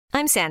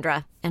I'm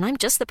Sandra, and I'm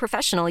just the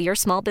professional your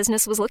small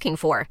business was looking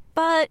for.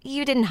 But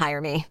you didn't hire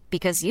me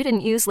because you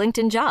didn't use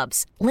LinkedIn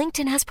Jobs.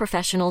 LinkedIn has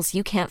professionals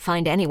you can't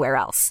find anywhere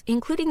else,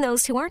 including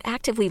those who aren't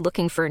actively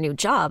looking for a new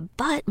job,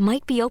 but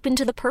might be open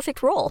to the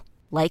perfect role,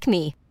 like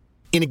me.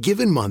 In a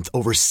given month,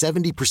 over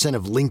 70%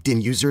 of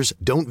LinkedIn users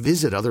don't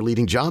visit other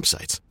leading job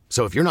sites.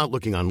 So if you're not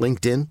looking on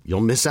LinkedIn,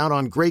 you'll miss out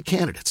on great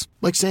candidates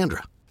like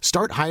Sandra.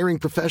 Start hiring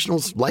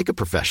professionals like a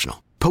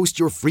professional. Post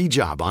your free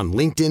job on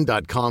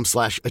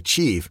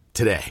linkedin.com/achieve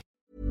today.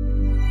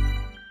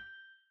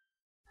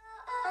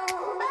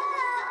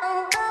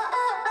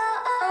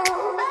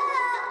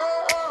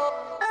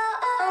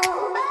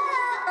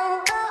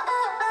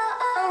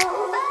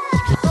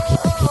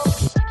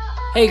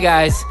 Hey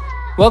guys,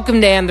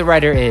 welcome to And the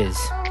Writer Is.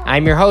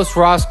 I'm your host,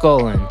 Ross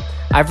Golan.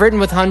 I've written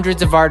with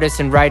hundreds of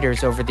artists and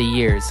writers over the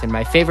years, and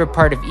my favorite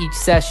part of each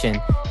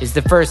session is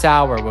the first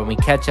hour when we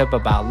catch up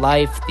about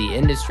life, the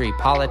industry,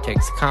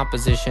 politics,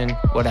 composition,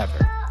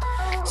 whatever.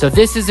 So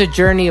this is a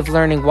journey of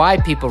learning why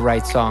people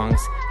write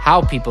songs,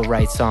 how people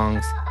write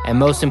songs, and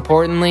most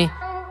importantly,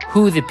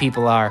 who the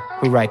people are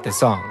who write the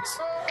songs.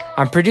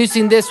 I'm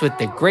producing this with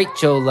the great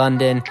Joe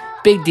London,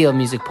 Big Deal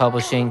Music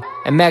Publishing,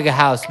 and Mega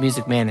House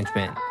Music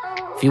Management.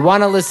 If you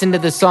want to listen to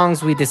the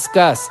songs we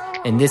discuss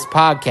in this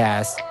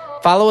podcast,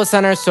 follow us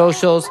on our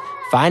socials,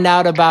 find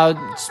out about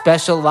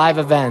special live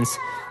events,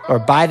 or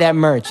buy that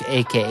merch,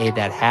 aka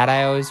that hat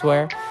I always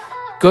wear.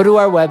 Go to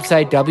our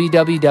website,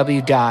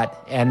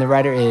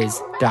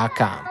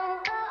 www.andthewriteris.com.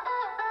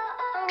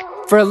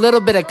 For a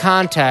little bit of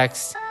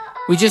context,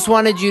 we just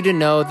wanted you to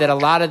know that a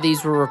lot of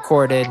these were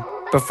recorded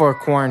before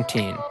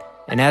quarantine.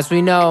 And as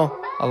we know,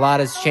 a lot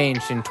has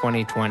changed in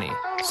 2020.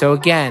 So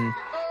again,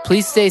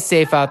 please stay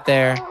safe out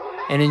there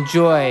and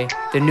enjoy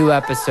the new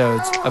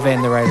episodes of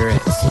And the Writer Is.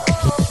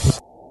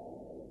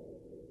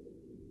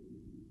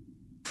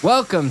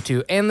 Welcome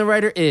to And the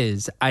Writer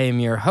Is. I am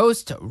your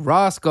host,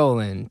 Ross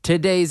Golan.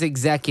 Today's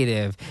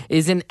executive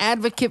is an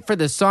advocate for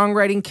the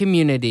songwriting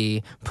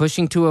community,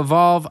 pushing to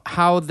evolve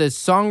how the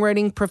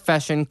songwriting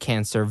profession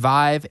can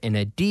survive in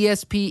a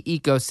DSP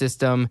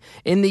ecosystem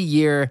in the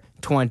year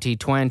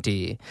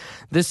 2020.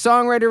 The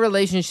songwriter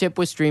relationship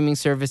with streaming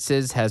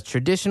services has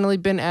traditionally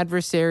been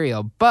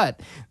adversarial, but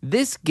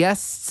this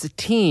guest's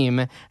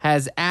team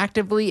has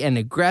actively and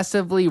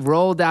aggressively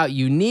rolled out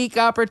unique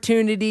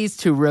opportunities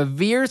to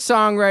revere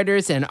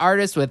songwriters and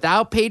artists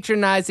without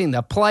patronizing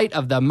the plight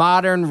of the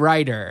modern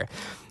writer.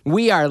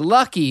 We are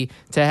lucky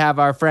to have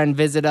our friend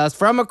visit us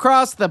from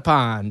across the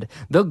pond,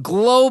 the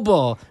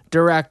global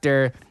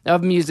director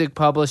of music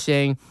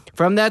publishing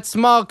from that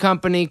small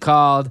company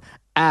called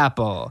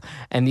Apple.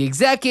 And the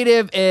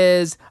executive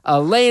is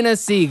Elena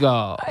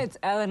Siegel. It's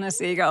Elena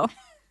Siegel.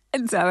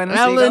 It's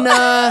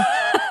Elena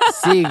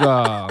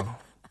Siegel.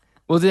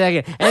 We'll do that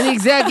again. And the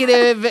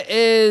executive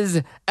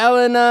is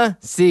Elena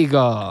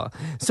Siegel.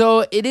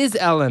 So it is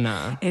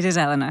Elena. It is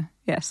Elena,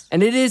 yes.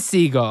 And it is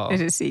Siegel.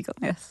 It is Siegel,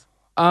 yes.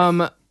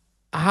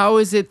 How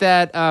is it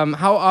that,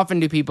 how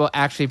often do people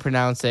actually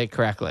pronounce it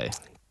correctly?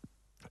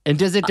 And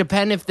does it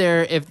depend if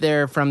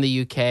they're from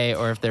the UK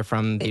or if they're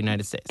from the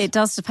United States? It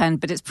does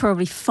depend, but it's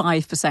probably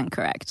 5%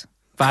 correct.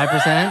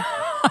 5%?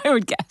 I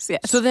would guess,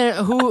 yes. So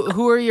then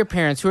who are your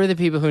parents? Who are the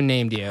people who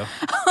named you?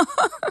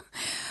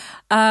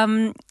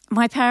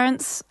 My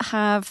parents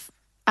have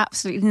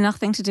absolutely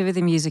nothing to do with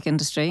the music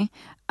industry.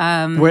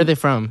 Where are they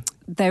from?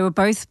 They were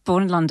both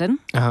born in London.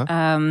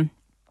 Uh-huh.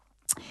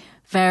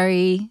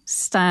 Very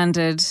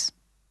standard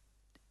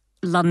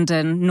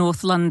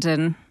North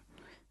London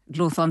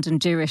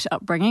Jewish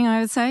upbringing, I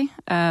would say,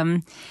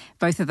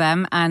 both of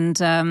them.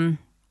 And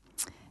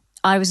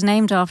I was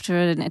named after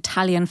an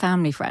Italian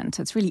family friend.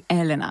 So it's really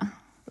Elena.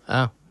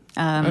 Oh,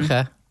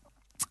 okay.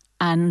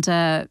 And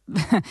I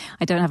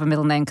don't have a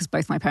middle name because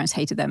both my parents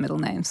hated their middle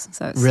names.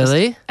 So it's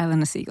really? Just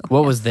Elena Siegel.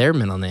 What was their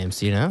middle names?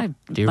 Do you know?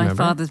 Do you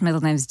remember? My father's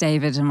middle name is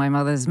David and my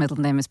mother's middle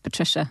name is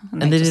Patricia.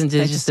 And they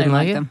just didn't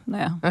like it? them.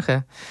 Yeah.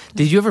 Okay.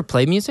 Did you ever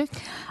play music?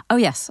 Oh,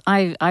 yes.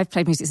 I've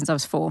played music since I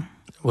was 4.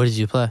 What did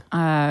you play?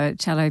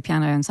 Cello,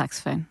 piano, and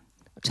saxophone.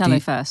 Cello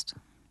first.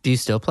 Do you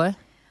still play?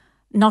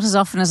 Not as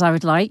often as I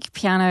would like.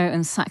 Piano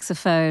and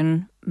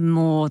saxophone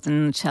more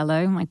than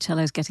cello. My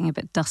cello's getting a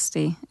bit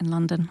dusty in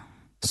London.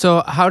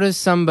 So how does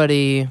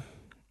somebody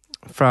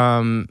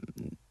from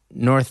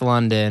North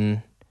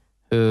London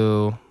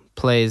who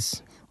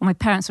plays... Well, my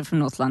parents are from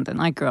North London.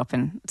 I grew up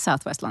in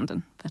Southwest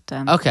London. But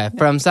okay,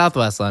 from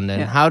Southwest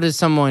London. Yeah. How does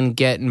someone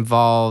get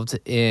involved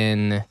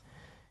in,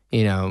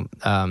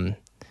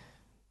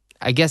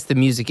 I guess the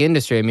music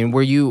industry? I mean,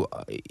 you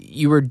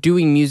were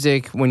doing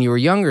music when you were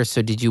younger,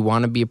 so did you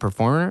want to be a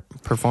performer?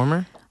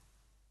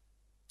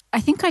 I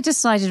think I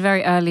decided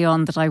very early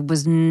on that I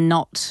was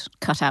not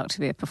cut out to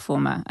be a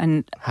performer.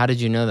 And how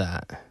did you know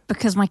that?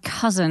 Because my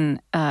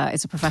cousin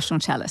is a professional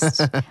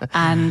cellist.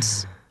 And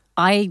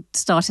I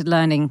started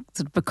learning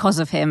sort of because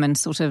of him and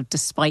sort of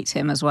despite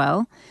him as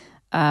well.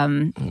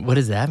 What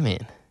does that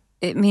mean?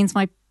 It means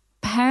my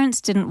parents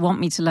didn't want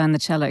me to learn the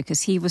cello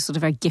because he was sort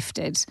of very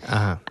gifted.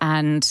 Uh-huh.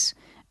 And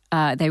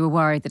they were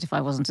worried that if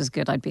I wasn't as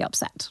good, I'd be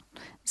upset.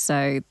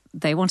 So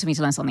they wanted me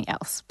to learn something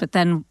else. But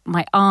then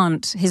my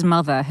aunt, his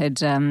mother, had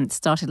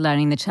started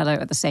learning the cello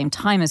at the same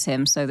time as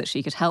him so that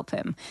she could help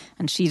him.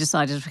 And she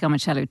decided to become a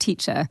cello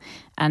teacher.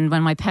 And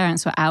when my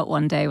parents were out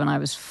one day when I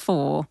was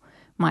 4,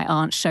 my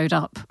aunt showed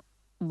up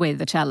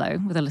with a cello,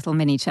 with a little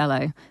mini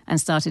cello, and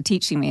started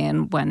teaching me.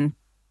 And when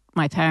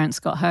my parents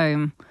got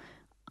home,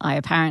 I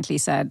apparently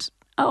said,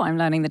 "Oh, I'm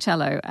learning the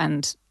cello."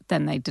 And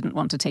then they didn't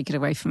want to take it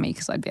away from me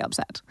because I'd be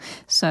upset.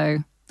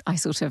 So I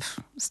sort of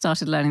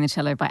started learning the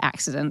cello by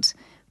accident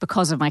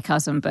because of my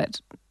cousin,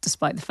 but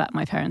despite the fact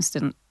my parents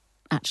didn't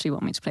actually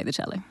want me to play the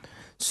cello.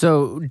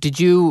 So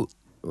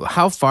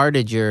how far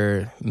did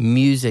your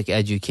music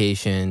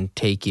education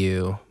take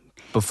you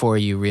before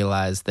you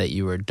realized that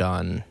you were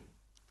done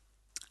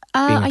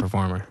being a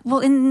performer? Well,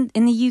 in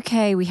the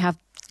UK, we have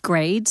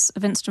grades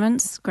of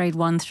instruments, grade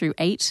 1 through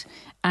 8.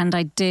 And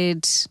I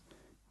did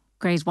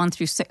grades 1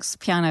 through 6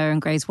 piano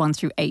and grades 1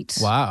 through 8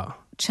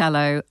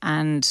 cello,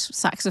 and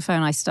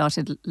saxophone I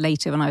started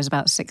later when I was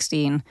about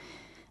 16.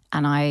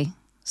 And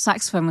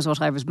saxophone was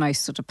what I was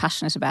most sort of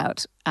passionate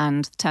about,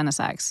 and tenor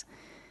sax.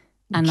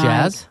 And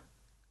jazz?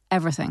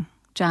 Everything.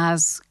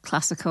 Jazz,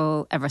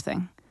 classical,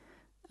 everything.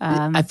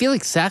 I feel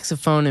like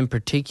saxophone in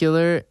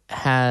particular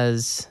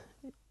has,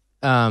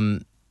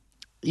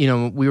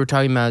 we were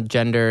talking about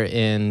gender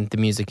in the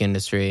music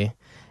industry,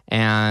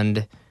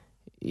 and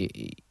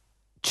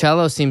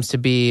cello seems to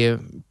be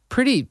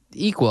pretty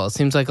equal. It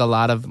seems like a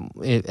lot of,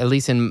 at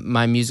least in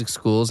my music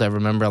schools, I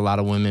remember a lot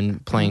of women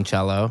playing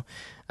cello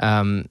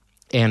and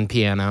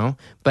piano,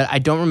 but I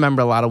don't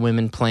remember a lot of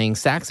women playing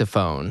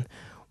saxophone.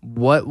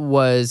 What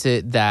was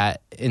it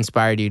that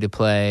inspired you to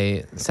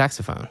play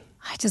saxophone?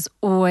 I just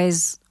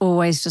always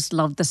just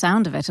loved the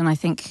sound of it. And I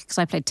think because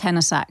I played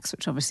tenor sax,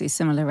 which obviously is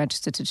similar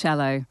register to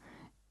cello,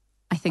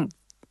 I think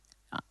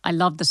I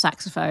loved the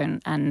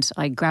saxophone and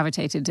I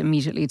gravitated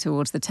immediately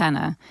towards the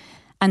tenor.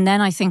 And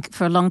then I think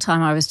for a long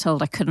time I was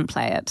told I couldn't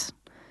play it.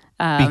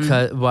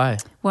 Because why?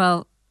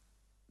 Well,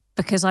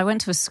 because I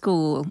went to a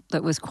school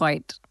that was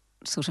quite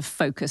sort of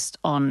focused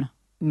on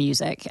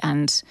music,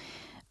 and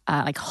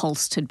like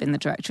Holst had been the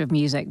director of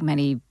music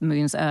many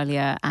moons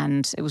earlier,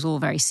 and it was all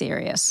very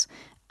serious.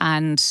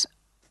 And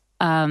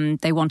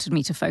they wanted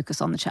me to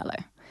focus on the cello.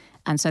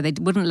 And so they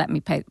wouldn't let me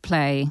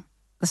play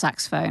the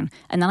saxophone.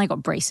 And then I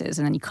got braces,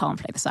 and then you can't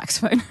play the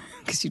saxophone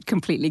because you'd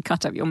completely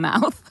cut up your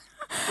mouth.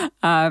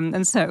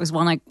 And so it was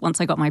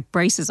once I got my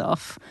braces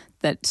off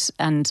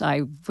and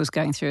I was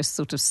going through a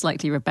sort of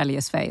slightly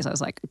rebellious phase. I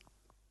was like,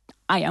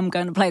 I am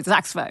going to play the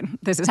saxophone.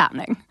 This is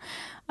happening.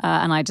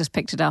 And I just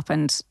picked it up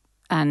and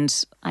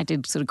I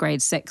did sort of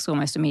grade 6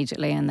 almost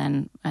immediately, and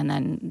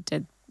then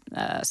did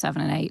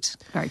 7 and 8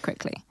 very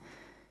quickly.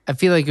 I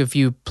feel like if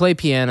you play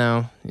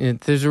piano,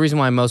 there's a reason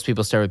why most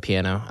people start with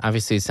piano.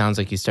 Obviously, it sounds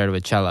like you started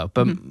with cello,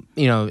 but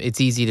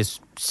it's easy to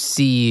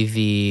see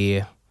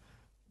the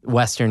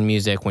Western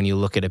music when you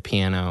look at a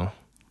piano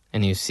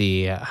and you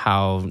see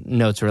how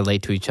notes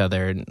relate to each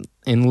other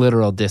in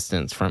literal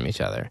distance from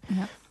each other.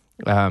 Yep.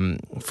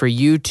 For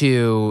you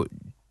to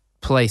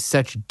play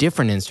such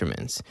different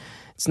instruments,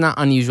 it's not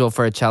unusual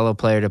for a cello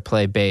player to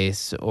play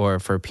bass or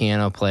for a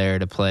piano player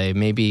to play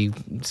maybe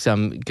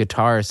some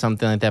guitar or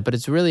something like that, but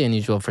it's really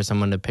unusual for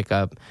someone to pick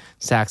up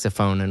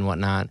saxophone and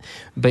whatnot.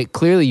 But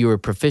clearly you were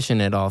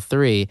proficient at all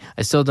three.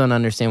 I still don't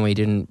understand why you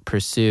didn't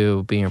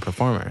pursue being a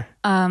performer.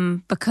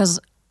 Because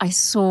I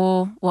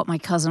saw what my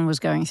cousin was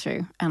going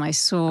through, and I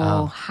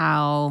saw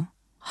how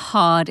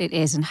hard it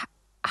is and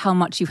how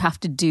much you have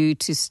to do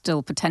to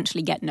still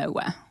potentially get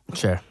nowhere.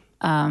 Sure.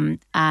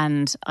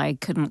 And I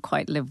couldn't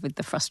quite live with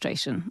the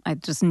frustration. I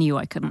just knew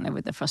I couldn't live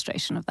with the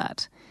frustration of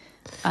that.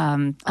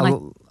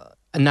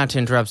 Not to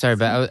interrupt, sorry,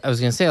 but I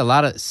was going to say a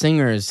lot of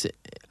singers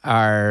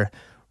are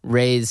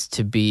raised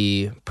to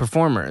be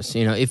performers.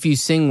 If you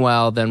sing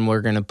well, then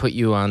we're going to put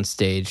you on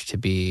stage to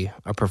be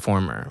a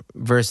performer,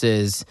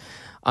 versus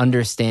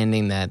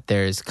understanding that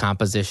there's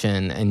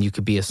composition and you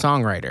could be a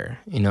songwriter.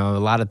 A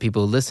lot of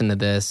people who listen to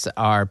this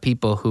are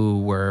people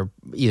who were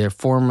either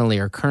formerly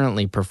or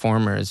currently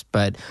performers,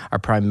 but are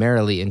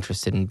primarily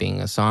interested in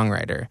being a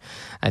songwriter.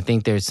 I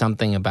think there's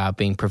something about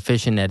being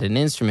proficient at an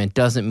instrument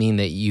doesn't mean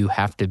that you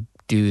have to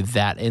do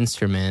that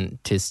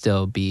instrument to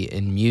still be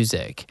in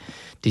music.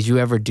 Did you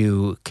ever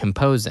do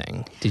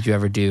composing? Did you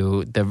ever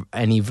do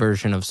any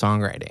version of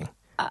songwriting?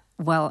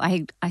 Well,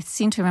 I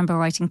seem to remember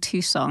writing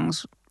 2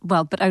 songs.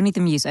 Well, but only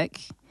the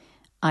music.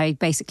 I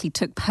basically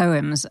took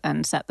poems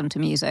and set them to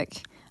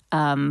music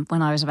when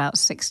I was about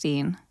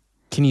 16.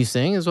 Can you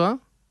sing as well?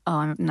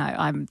 Oh,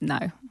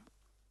 no.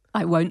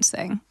 I won't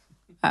sing.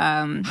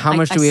 How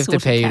much do we have to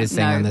pay you to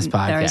sing on this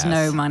podcast? There is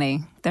no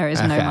money. There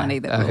is no money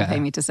that will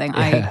pay me to sing.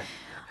 Yeah.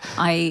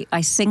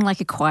 I sing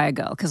like a choir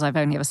girl because I've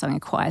only ever sung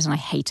in choirs, and I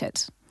hate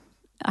it.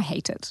 I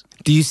hate it.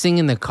 Do you sing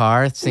in the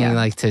car, singing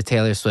like to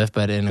Taylor Swift,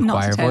 but in a Not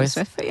choir to Taylor voice?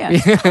 Swift, but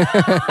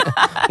yeah.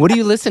 What do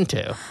you listen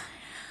to?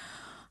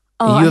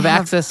 Oh, you have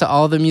access to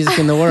all the music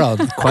in the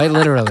world, quite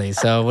literally.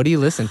 So what do you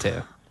listen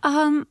to?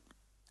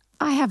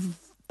 I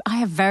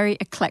have very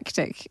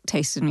eclectic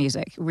taste in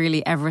music.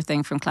 Really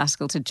everything from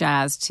classical to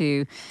jazz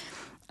to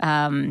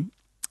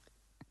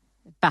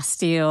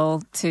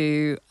Bastille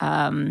to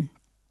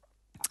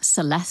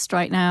Celeste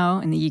right now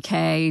in the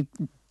UK.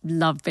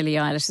 Love Billie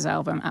Eilish's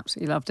album,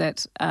 absolutely loved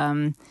it.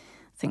 I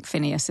think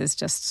Phineas is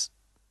just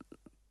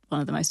one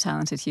of the most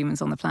talented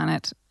humans on the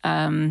planet.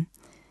 I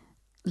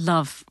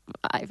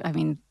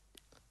mean,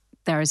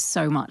 there is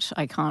so much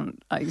you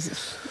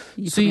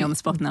put me on the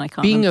spot and then I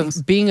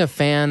can't. Being a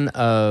fan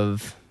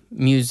of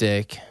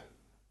music,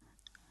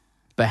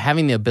 but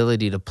having the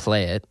ability to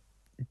play it,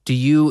 do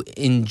you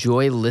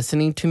enjoy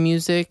listening to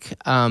music,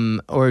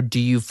 or do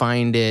you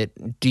find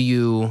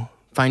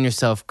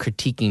yourself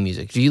critiquing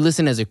music? Do you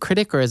listen as a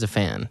critic or as a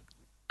fan?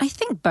 I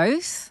think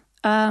both.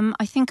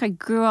 I think I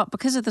grew up,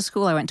 because of the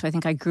school I went to, I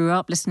think I grew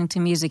up listening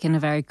to music in a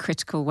very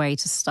critical way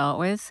to start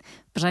with.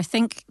 But I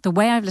think the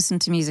way I've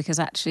listened to music has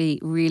actually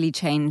really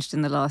changed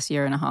in the last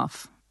year and a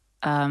half.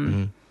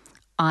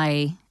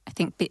 I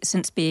think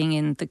since being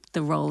in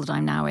the role that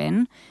I'm now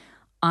in,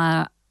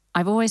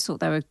 I've always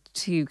thought there were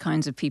two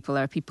kinds of people.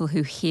 There are people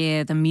who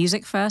hear the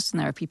music first and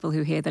there are people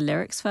who hear the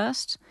lyrics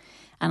first.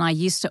 And I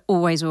used to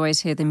always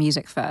hear the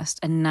music first.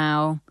 And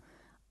now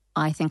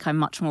I think I'm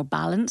much more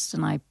balanced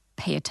and I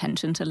pay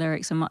attention to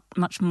lyrics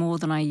much more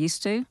than I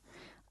used to.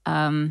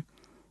 And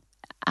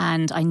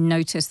I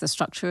notice the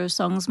structure of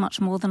songs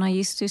much more than I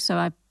used to. So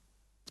I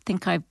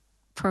think I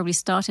probably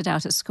started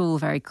out at school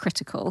very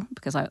critical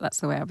because that's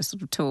the way I was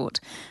sort of taught.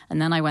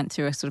 And then I went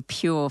through a sort of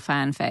pure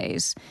fan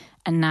phase.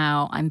 And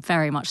now I'm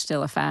very much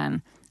still a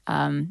fan.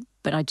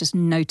 But I just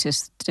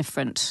notice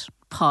different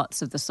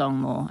parts of the song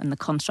more and the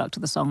construct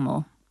of the song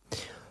more.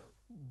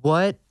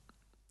 What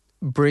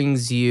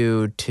brings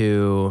you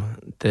to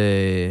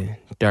the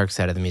dark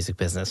side of the music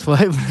business? What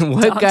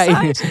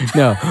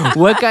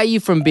got you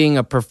from being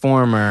a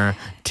performer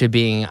to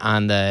being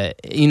on the,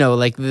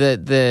 like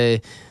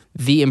the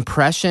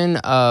impression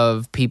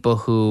of people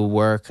who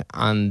work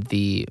on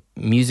the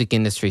music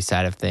industry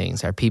side of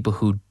things are people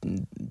who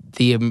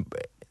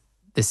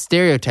the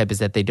stereotype is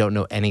that they don't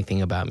know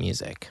anything about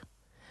music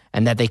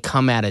and that they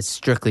come at it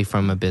strictly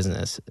from a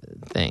business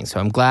thing. So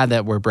I'm glad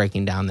that we're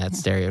breaking down that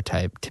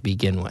stereotype to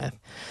begin with.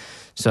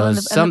 So and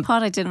the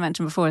part I didn't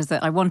mention before is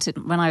that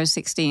when I was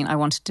 16, I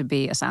wanted to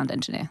be a sound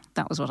engineer.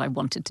 That was what I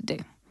wanted to do.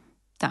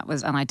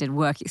 And I did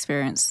work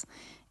experience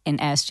in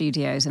Air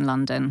Studios in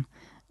London.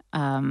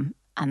 And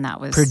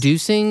that was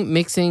producing,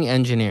 mixing,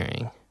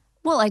 engineering.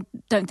 Well, I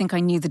don't think I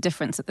knew the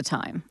difference at the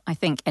time. I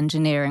think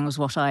engineering was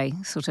what I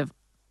sort of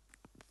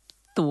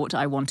thought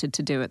I wanted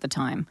to do at the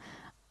time.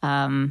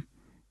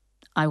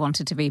 I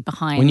wanted to be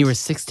behind. When you were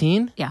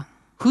 16? Yeah.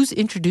 Who's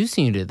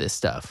introducing you to this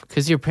stuff?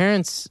 Because your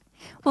parents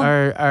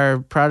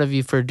are proud of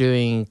you for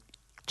doing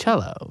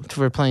cello,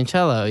 for playing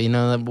cello.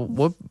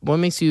 What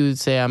makes you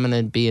say I'm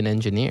going to be an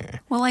engineer?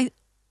 Well,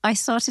 I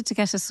started to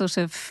get a sort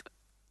of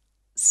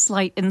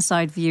slight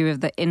inside view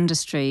of the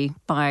industry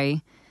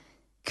by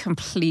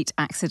complete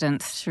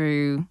accident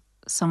through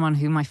someone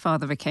who my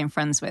father became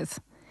friends with,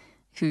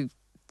 who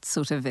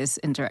sort of is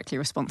indirectly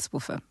responsible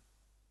for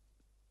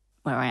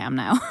where I am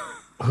now.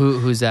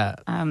 Who's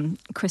that?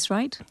 Chris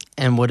Wright.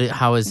 And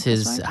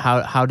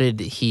how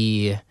did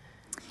he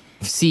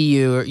see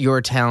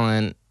your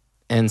talent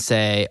and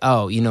say,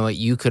 "Oh, you know what?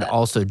 You could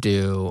also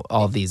do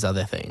all these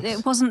other things."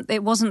 It wasn't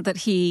that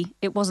he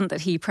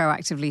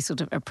proactively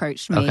sort of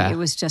approached me. Okay. It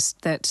was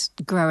just that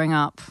growing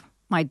up,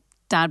 my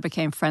dad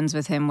became friends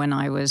with him when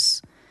I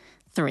was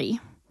 3,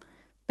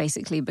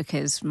 basically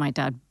because my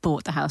dad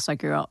bought the house I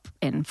grew up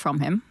in from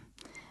him,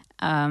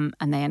 and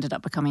they ended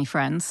up becoming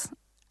friends.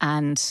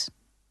 And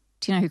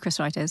do you know who Chris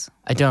Wright is?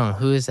 I don't.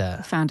 Who is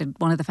that?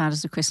 One of the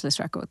founders of Chrysalis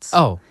Records.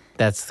 Oh,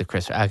 that's the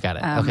Chris. I got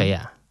it. Okay,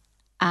 yeah.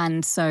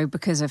 And so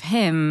because of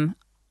him,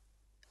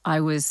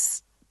 I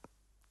was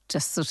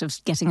just sort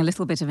of getting a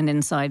little bit of an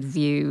inside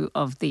view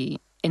of the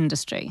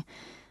industry.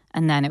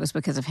 And then it was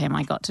because of him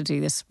I got to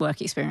do this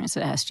work experience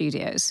at Air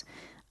Studios.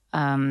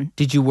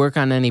 Did you work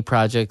on any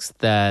projects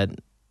that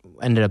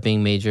ended up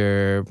being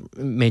major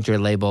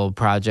label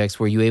projects?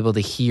 Were you able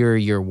to hear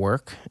your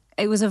work?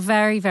 It was a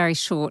very, very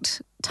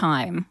short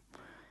time.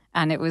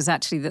 And it was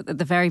actually at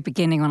the very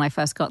beginning when I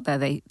first got there,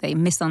 they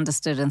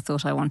misunderstood and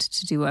thought I wanted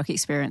to do work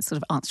experience, sort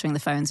of answering the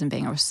phones and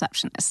being a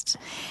receptionist.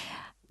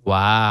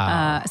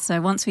 Wow.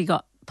 So once we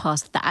got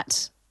past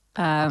that,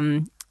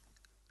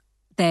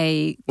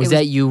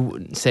 that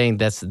you saying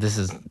this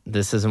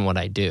isn't what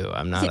I do?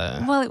 I'm not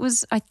a... Well, it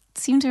was, I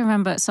seem to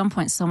remember at some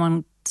point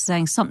someone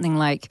saying something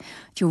like,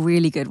 if you're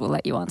really good, we'll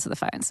let you answer the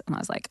phones. And I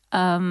was like,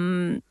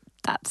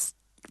 that's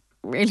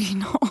really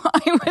not what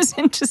I was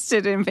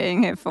interested in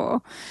being here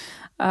for.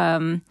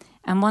 And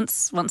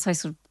once I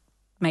sort of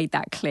made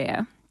that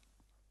clear,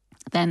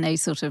 then they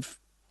sort of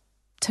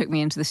took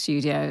me into the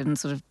studio and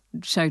sort of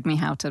showed me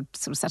how to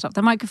sort of set up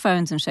the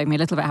microphones and showed me a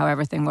little bit how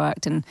everything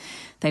worked. And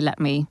they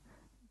let me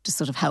just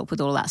sort of help with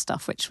all that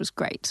stuff, which was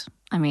great.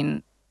 I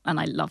mean,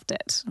 and I loved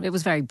it. It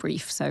was very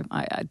brief, so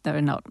I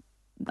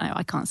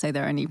can't say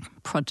there are any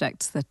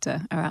projects that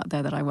are out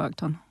there that I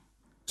worked on.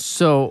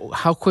 So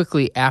how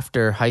quickly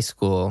after high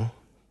school,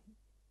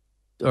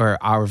 or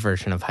our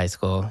version of high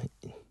school,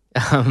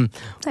 Same.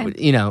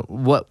 You know,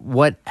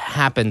 what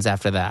happens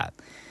after that?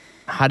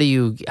 How do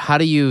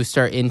you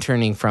start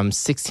interning from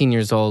 16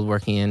 years old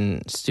working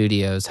in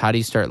studios? How do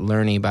you start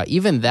learning about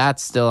even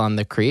that's still on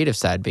the creative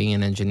side, being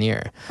an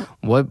engineer?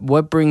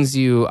 What brings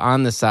you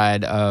on the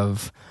side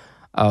of,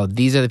 oh,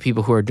 these are the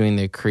people who are doing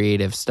the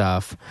creative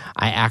stuff.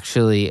 I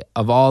actually,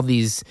 of all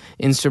these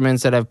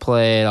instruments that I've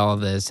played, all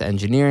this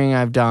engineering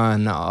I've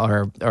done,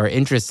 or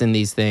interest in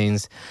these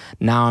things,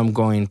 now I'm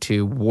going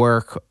to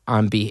work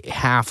on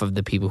behalf of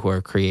the people who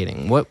are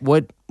creating.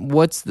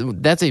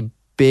 That's a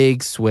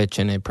big switch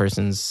in a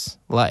person's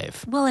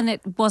life. Well, and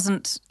it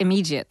wasn't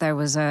immediate. There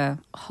was a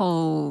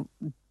whole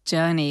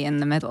journey in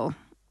the middle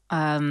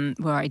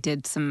where I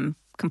did some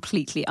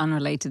completely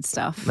unrelated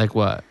stuff. Like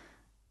what?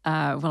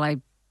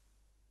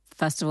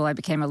 First of all, I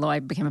became a lawyer, I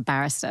became a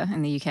barrister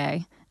in the UK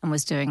and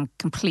was doing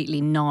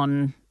completely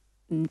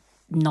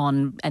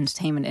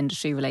non-entertainment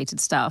industry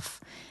related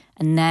stuff.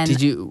 And then...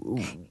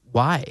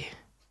 Why?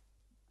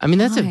 I mean,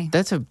 that's a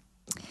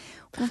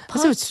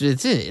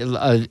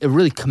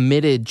really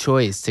committed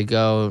choice to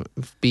go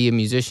be a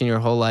musician your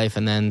whole life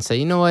and then say,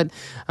 you know what,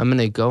 I'm going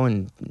to go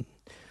and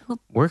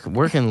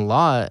work in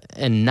law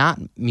and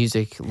not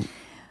music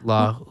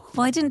law.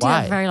 Well, I didn't do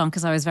that very long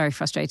because I was very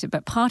frustrated.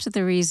 But part of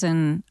the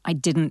reason I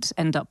didn't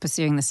end up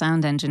pursuing the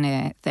sound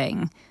engineer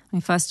thing, I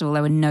mean, first of all,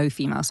 there were no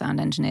female sound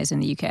engineers in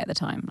the UK at the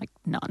time, like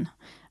none.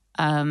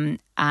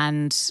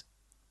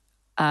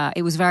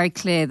 It was very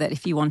clear that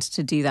if you wanted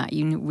to do that,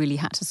 you really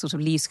had to sort of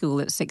leave school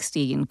at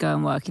 16 and go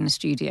and work in the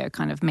studio,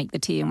 kind of make the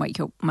tea and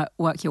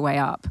work your way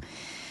up.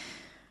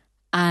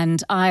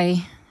 And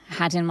I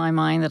had in my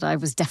mind that I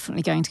was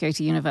definitely going to go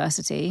to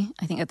university.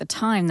 I think at the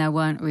time there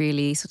weren't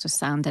really sort of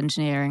sound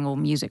engineering or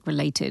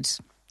music-related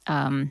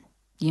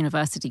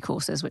university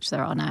courses, which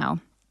there are now.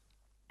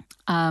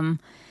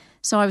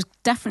 So I was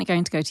definitely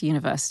going to go to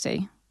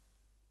university.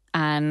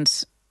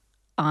 And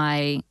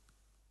I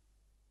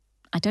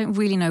don't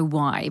really know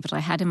why, but I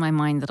had in my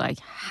mind that I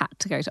had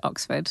to go to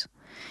Oxford.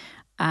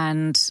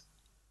 And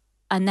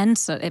then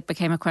so it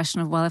became a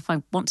question of, well, if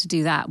I want to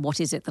do that,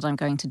 what is it that I'm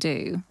going to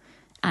do?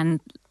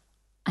 And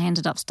I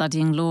ended up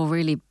studying law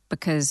really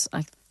because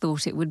I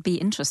thought it would be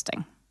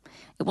interesting.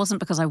 It wasn't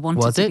because I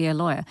wanted to be a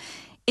lawyer.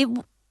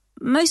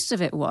 Most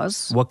of it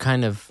was. What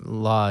kind of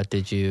law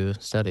did you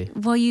study?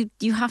 Well, you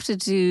have to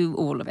do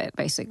all of it,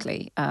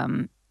 basically, at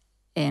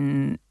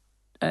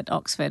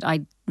Oxford.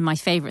 My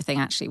favourite thing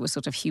actually was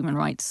sort of human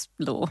rights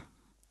law.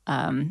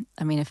 I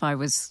mean, if I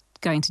was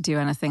going to do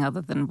anything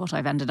other than what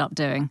I've ended up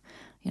doing,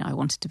 you know, I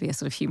wanted to be a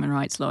sort of human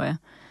rights lawyer,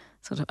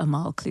 sort of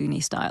Amal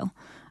Clooney style.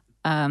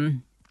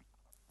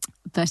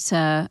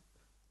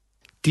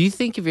 Do you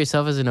think of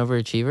yourself as an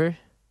overachiever?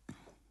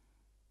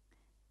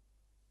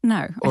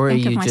 No, or I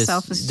think are you of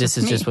myself as this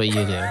is me. just what you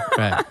do,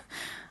 right?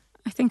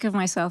 I think of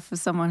myself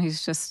as someone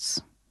who's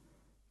just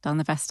done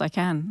the best I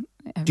can.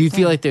 Do you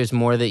feel like there's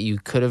more that you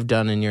could have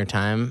done in your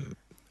time?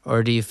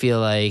 Or do you feel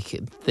like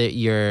that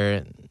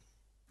you're,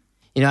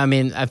 you know, I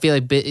mean, I feel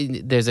like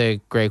there's a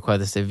great quote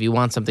that says, if you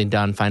want something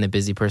done, find a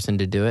busy person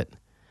to do it.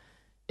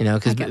 You know,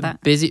 because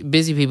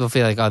busy people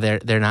feel like, oh,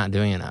 they're not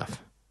doing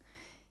enough.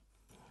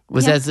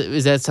 Was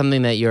that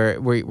something that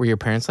were your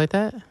parents like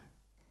that?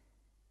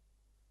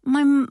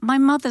 My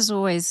mother's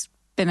always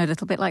been a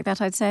little bit like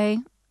that, I'd say.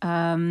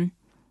 My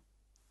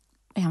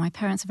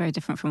parents are very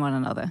different from one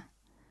another.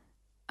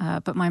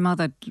 But my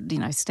mother, you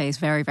know, stays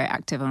very, very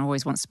active and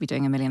always wants to be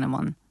doing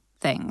 1,000,001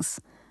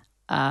 things.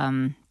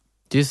 Do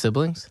you have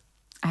siblings?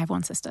 I have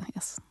one sister,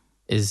 yes.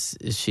 Is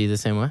she the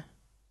same way?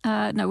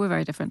 No, we're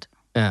very different.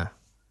 Yeah.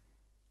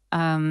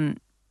 But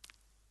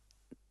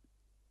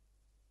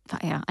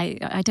yeah,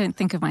 I don't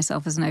think of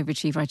myself as an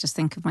overachiever. I just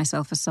think of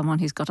myself as someone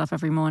who's got up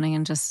every morning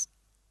and just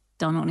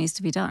done what needs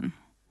to be done.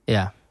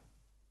 Yeah.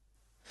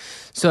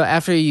 So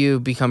after you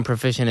become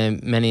proficient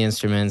in many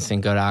instruments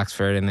and go to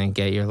Oxford and then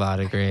get your law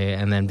degree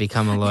and then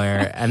become a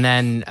lawyer and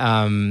then,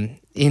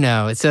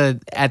 so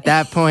at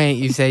that point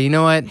you say, you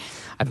know what,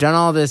 I've done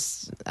all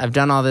this. I've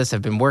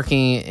been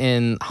working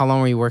in, how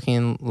long were you working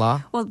in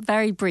law? Well,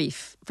 very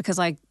brief, because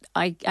I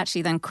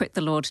actually then quit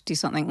the law to do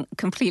something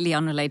completely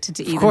unrelated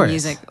to either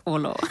music or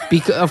law.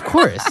 Of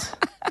course.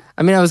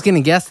 I mean, I was going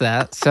to guess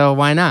that, so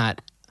why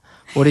not?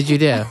 What did you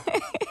do?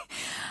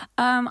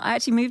 I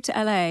actually moved to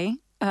LA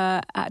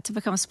to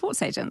become a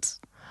sports agent.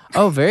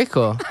 Oh, very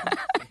cool.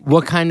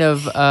 What kind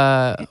of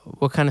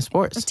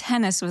sports?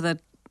 Tennis it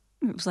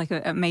was like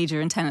a major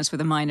in tennis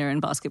with a minor in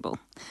basketball.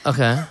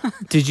 Okay.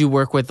 Did you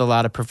work with a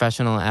lot of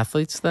professional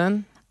athletes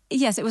then?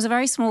 Yes, it was a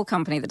very small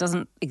company that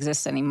doesn't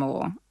exist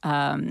anymore.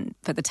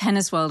 But the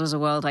tennis world is a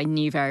world I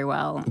knew very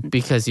well.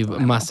 Because you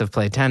must have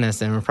played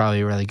tennis and were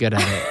probably really good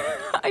at it.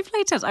 I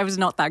played tennis. I was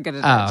not that good at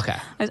it. Oh, okay.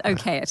 I was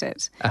okay at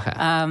it. Okay.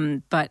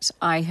 But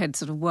I had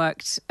sort of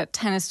worked at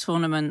tennis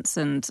tournaments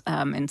and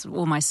in sort of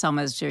all my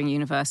summers during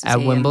university.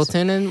 At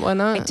Wimbledon and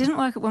whatnot? I didn't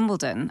work at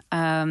Wimbledon.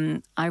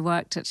 I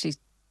worked actually,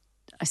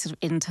 I sort of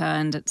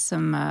interned at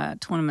some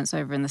tournaments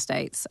over in the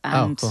States.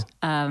 And, cool.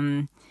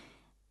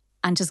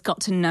 And just got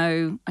to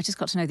know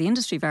the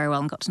industry very well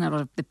and got to know a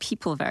lot of the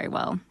people very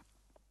well.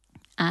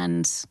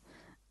 And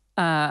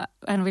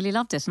and really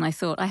loved it. And I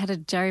thought I had a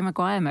Jerry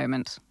Maguire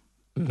moment.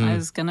 Mm-hmm. I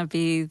was going to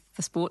be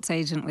the sports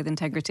agent with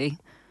integrity.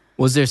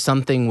 Was there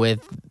something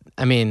with,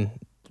 I mean,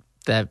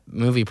 that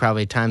movie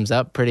probably times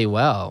up pretty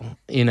well,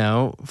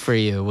 for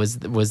you. Was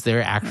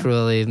there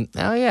actually,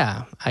 oh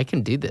yeah, I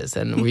can do this.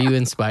 And were you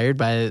inspired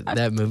by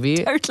that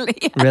movie? Totally,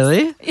 yes.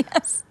 Really?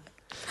 Yes.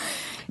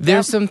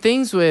 There's some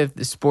things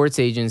with sports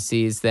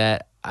agencies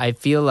that I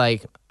feel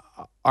like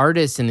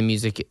artists in the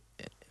music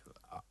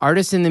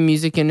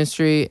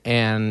industry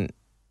and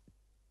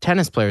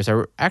tennis players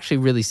are actually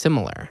really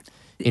similar.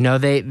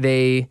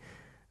 They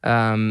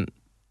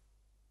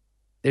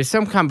there's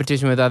some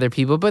competition with other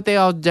people, but they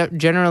all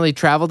generally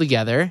travel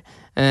together,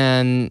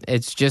 and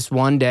it's just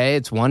one day,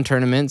 it's one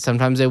tournament.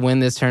 Sometimes they win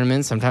this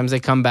tournament, sometimes they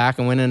come back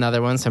and win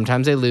another one,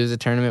 sometimes they lose a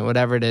tournament,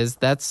 whatever it is.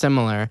 That's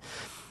similar.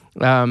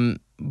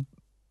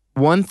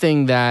 One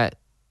thing that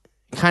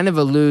kind of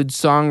eludes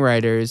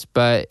songwriters,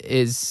 but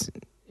is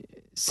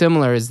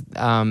similar, is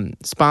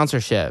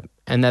sponsorship,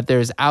 and that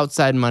there's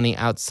outside money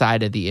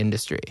outside of the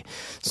industry.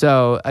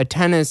 So a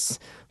tennis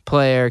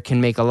player can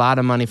make a lot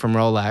of money from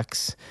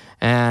Rolex,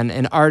 and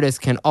an artist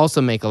can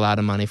also make a lot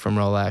of money from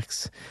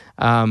Rolex.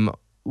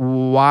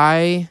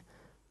 Why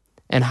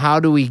and how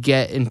do we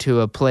get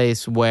into a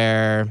place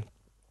where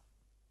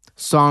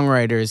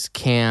songwriters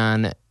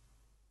can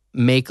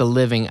make a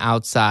living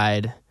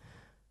outside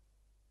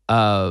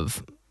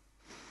of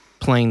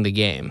playing the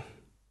game?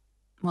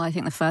 Well, I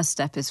think the first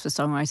step is for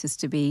songwriters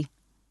to be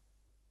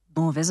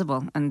more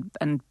visible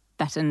and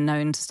better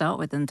known to start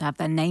with, and to have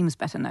their names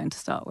better known to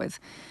start with.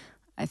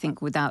 I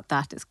think without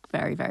that, it's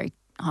very, very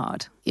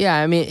hard. Yeah,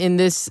 I mean, in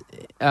this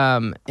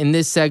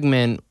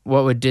segment,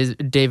 what would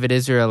David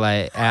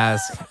Israelite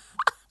ask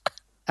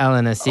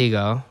Elena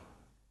Siegel?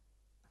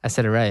 I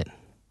said it right.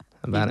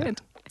 About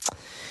it.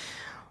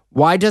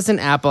 Why doesn't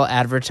Apple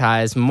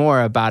advertise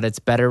more about its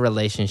better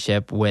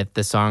relationship with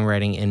the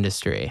songwriting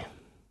industry?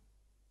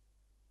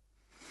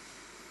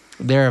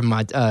 There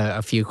are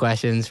a few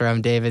questions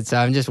from David, so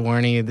I'm just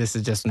warning you, this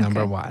is just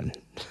number one.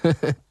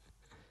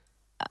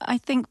 I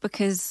think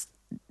because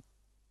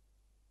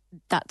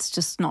that's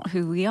just not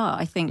who we are.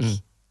 I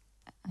think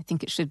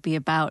it should be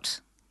about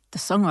the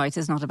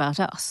songwriters, not about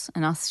us.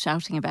 And us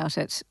shouting about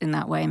it in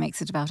that way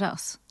makes it about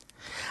us.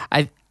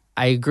 I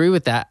agree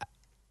with that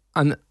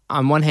on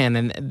one hand,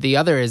 and the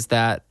other is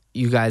that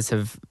you guys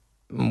have,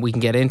 we can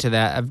get into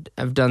that,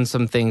 I've done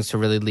some things to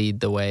really lead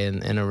the way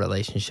in a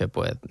relationship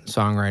with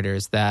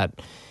songwriters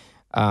that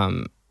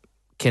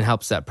can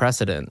help set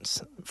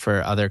precedents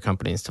for other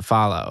companies to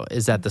follow.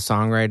 Is that the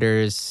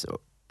songwriters,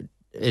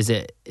 is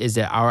it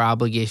our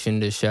obligation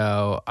to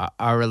show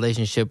our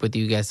relationship with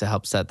you guys to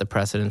help set the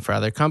precedent for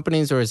other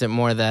companies, or is it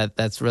more that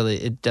that's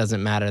really, it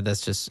doesn't matter, it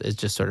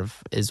just sort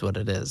of is what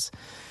it is?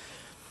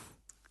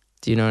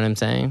 Do you know what I'm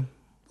saying?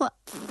 Well,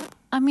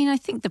 I mean, I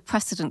think the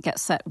precedent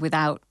gets set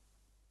without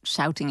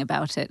shouting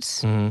about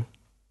it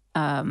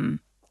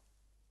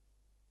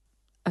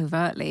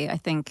overtly. I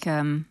think,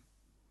 and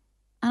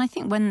I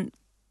think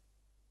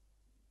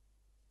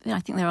I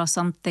think there are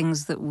some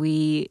things that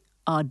we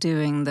are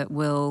doing that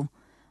will,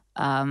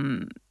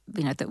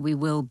 that we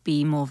will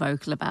be more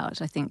vocal about.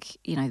 I think,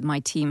 my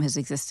team has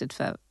existed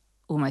for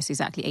almost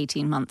exactly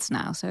 18 months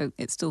now, so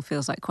it still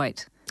feels like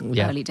quite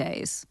early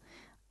days.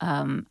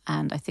 And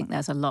I think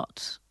there's a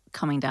lot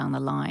coming down the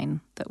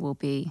line that will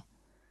be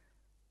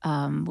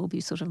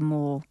sort of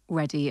more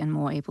ready and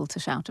more able to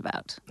shout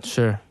about.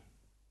 Sure.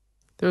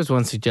 There was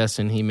one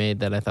suggestion he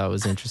made that I thought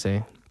was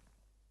interesting.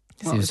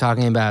 He was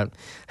talking about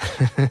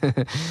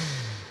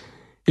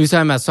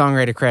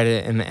songwriter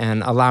credit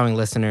and allowing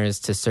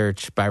listeners to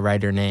search by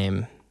writer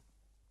name.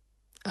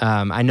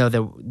 I know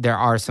that there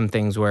are some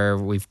things where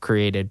we've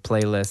created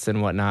playlists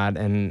and whatnot,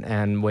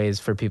 and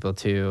ways for people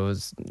to,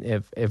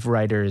 if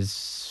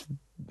writers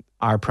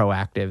are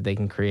proactive, they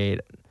can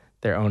create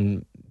their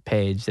own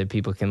page that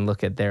people can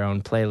look at their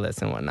own playlists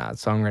and whatnot.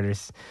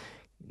 Songwriters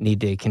need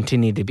to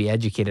continue to be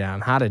educated on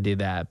how to do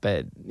that.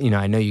 But,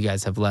 I know you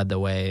guys have led the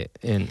way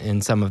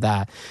in some of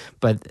that.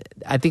 But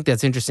I think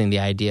that's interesting, the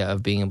idea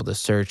of being able to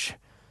search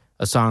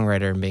a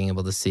songwriter and being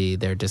able to see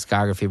their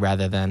discography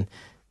rather than,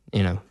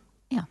 Yeah.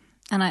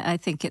 And I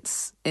think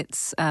it's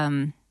there's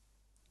a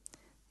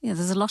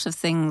lot of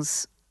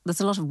things,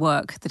 there's a lot of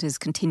work that is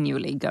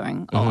continually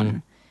going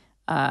on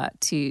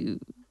to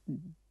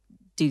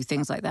do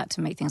things like that,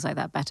 to make things like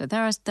that better.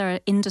 There are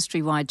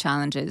industry-wide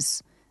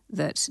challenges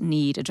that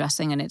need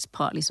addressing, and it's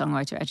partly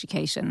songwriter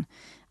education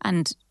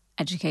and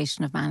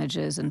education of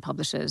managers and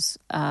publishers.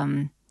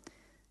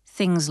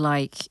 Things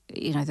like,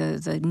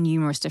 the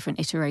numerous different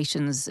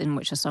iterations in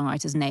which a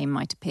songwriter's name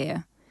might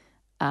appear.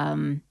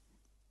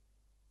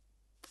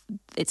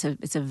 It's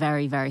a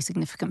very, very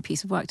significant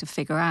piece of work to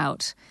figure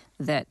out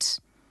that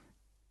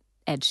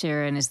Ed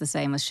Sheeran is the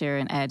same as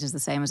Sheeran Ed, is the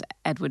same as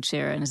Edward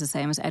Sheeran, is the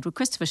same as Edward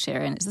Christopher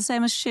Sheeran, is the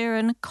same as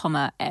Sheeran,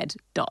 Ed, .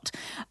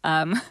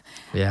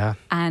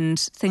 And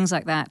things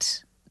like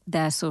that,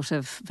 they're sort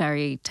of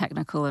very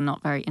technical and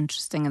not very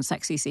interesting and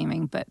sexy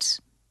seeming, but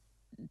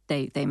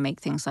they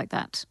make things like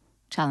that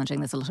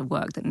challenging. There's a lot of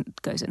work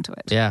that goes into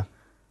it. Yeah.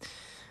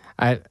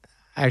 I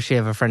actually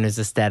have a friend who's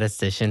a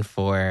statistician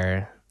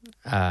for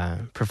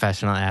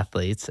professional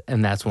athletes,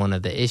 and that's one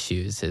of the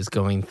issues is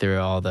going through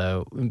all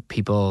the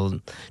people,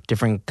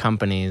 different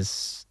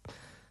companies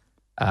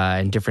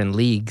and different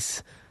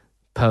leagues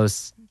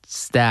post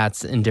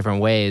stats in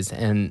different ways,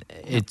 and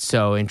it's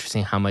so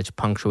interesting how much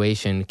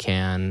punctuation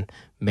can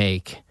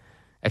make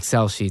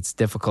Excel sheets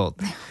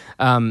difficult.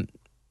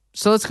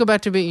 So let's go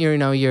back to being,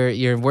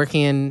 you're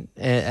working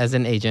as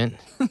an agent.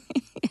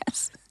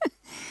 Yes.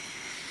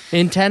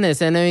 In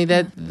tennis, and I mean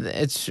that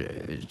it's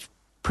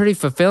pretty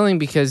fulfilling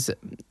because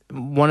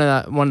one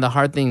of the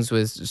hard things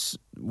with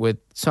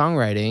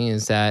songwriting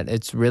is that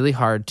it's really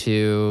hard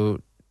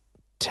to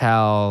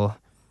tell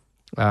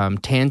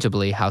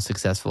tangibly how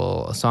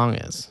successful a song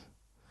is,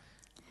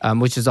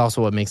 which is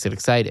also what makes it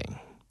exciting.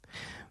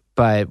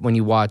 But when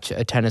you watch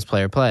a tennis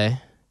player play,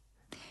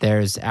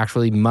 there's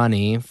actually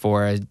money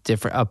for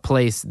a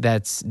place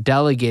that's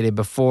delegated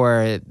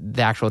before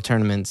the actual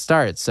tournament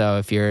starts. So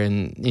if you're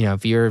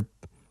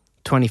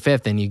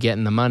 25th and you get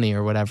in the money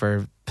or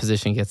whatever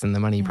position gets in the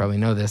money, you probably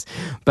know this.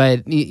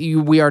 But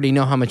we already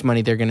know how much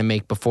money they're going to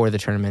make before the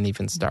tournament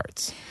even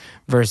starts.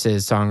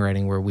 Versus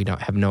songwriting where we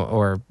don't have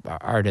or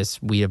artists,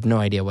 we have no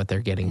idea what they're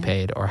getting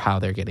paid or how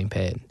they're getting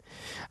paid.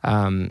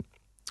 But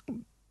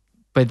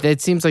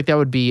it seems like that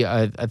would be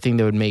a thing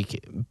that would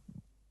make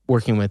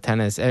working with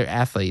tennis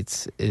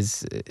athletes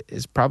is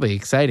probably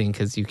exciting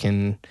because you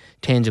can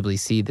tangibly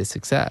see the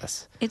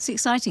success. It's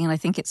exciting, and I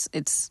think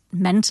it's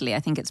mentally, I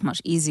think it's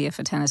much easier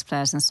for tennis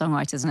players and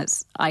songwriters, and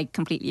I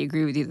completely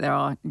agree with you. There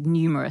are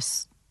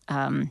numerous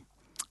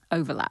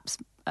overlaps,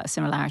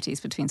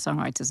 similarities between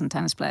songwriters and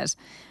tennis players.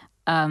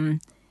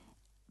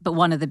 But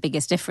one of the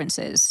biggest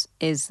differences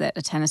is that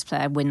a tennis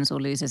player wins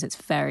or loses. It's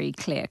very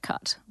clear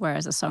cut,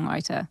 whereas a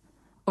songwriter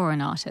or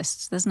an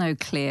artist, there's no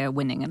clear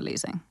winning and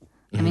losing.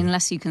 I mean,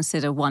 unless you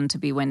consider one to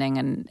be winning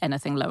and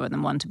anything lower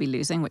than one to be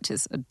losing, which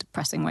is a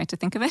depressing way to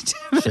think of it.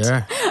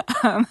 Sure.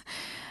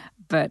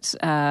 But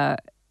I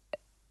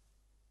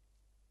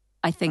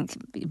think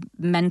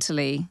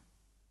mentally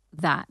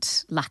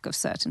that lack of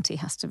certainty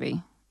has to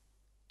be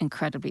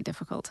incredibly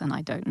difficult, and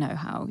I don't know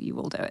how you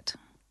will do it.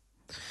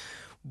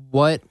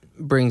 What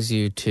brings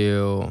you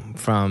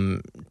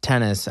from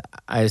tennis?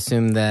 I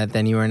assume that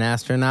then you were an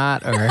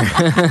astronaut, or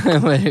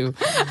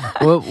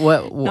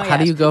what? How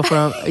do you go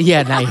from?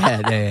 Yeah, not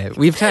yet.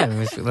 We have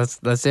time.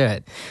 Let's do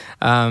it.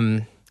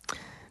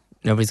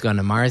 Nobody's gone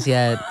to Mars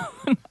yet.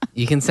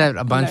 You can set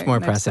a bunch more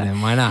precedent.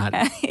 Why not?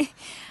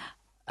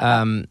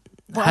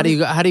 How do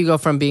you go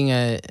from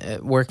being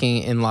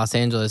working in Los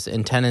Angeles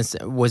in tennis?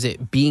 Was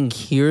it being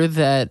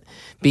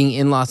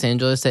in Los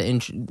Angeles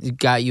that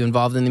got you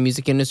involved in the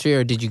music industry,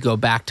 or did you go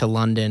back to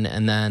London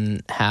and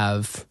then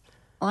have?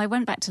 Well, I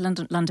went back to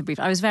London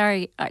briefly.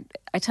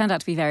 I turned out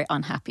to be very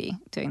unhappy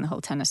doing the whole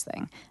tennis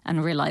thing,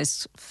 and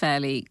realized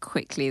fairly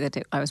quickly that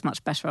I was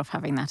much better off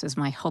having that as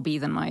my hobby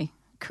than my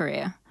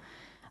career.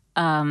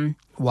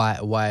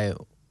 Why?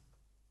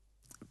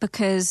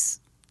 Because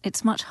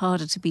it's much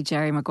harder to be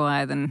Jerry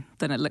Maguire than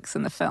it looks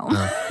in the film.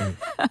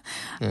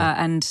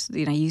 And,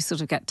 you sort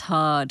of get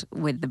tarred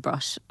with the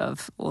brush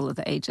of all of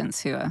the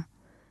agents who are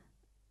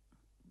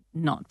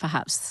don't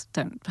perhaps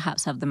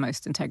have the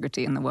most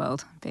integrity in the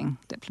world, being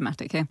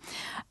diplomatic here.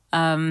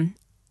 And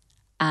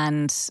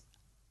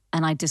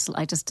I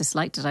just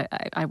disliked it.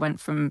 I went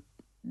from,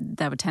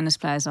 there were tennis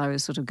players I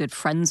was sort of good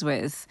friends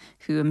with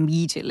who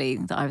immediately,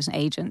 that I was an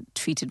agent,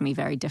 treated me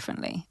very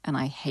differently. And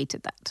I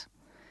hated that.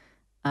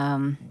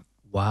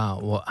 Wow.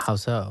 Well, how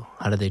so?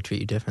 How did they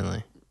treat you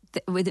differently?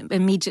 They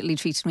immediately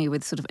treated me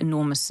with sort of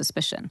enormous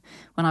suspicion.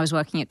 When I was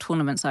working at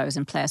tournaments, I was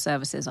in player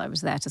services. I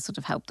was there to sort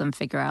of help them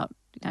figure out,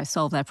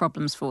 solve their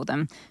problems for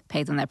them,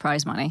 pay them their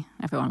prize money.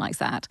 Everyone likes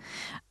that.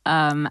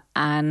 And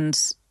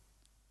as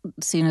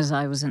soon as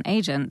I was an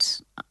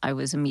agent, I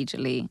was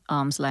immediately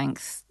arm's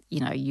length,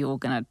 you're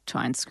going to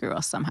try and screw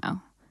us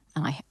somehow.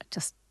 And I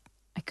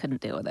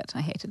couldn't deal with it. I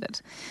hated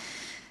it.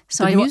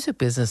 So the music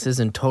business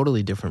isn't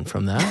totally different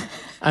from that.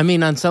 I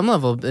mean, on some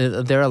level,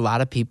 there are a lot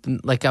of people,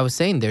 like I was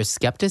saying, there's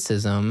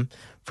skepticism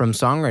from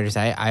songwriters.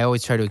 I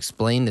always try to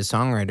explain to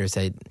songwriters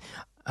that,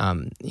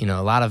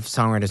 a lot of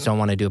songwriters don't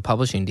want to do a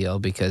publishing deal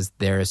because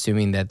they're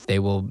assuming that they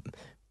will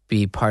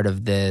be part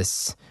of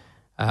this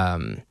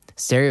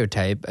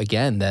stereotype,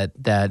 again, that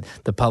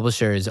the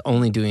publisher is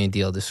only doing a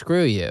deal to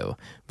screw you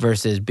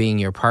versus being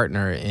your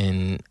partner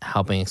in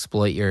helping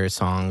exploit your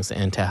songs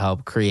and to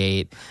help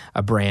create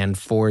a brand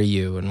for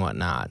you and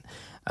whatnot.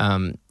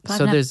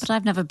 But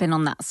I've never been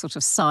on that sort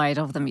of side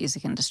of the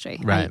music industry.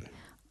 Right.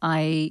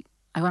 I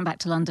went back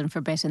to London for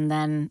a bit and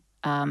then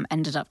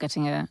ended up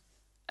getting a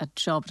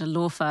job at a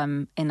law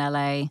firm in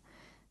LA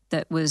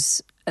that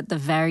was at the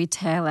very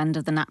tail end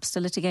of the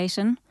Napster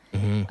litigation.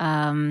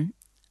 Mm-hmm.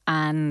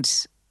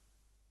 And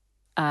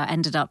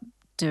ended up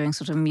doing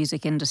sort of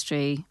music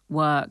industry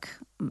work,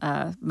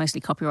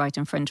 mostly copyright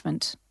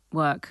infringement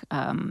work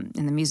in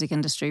the music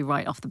industry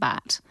right off the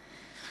bat,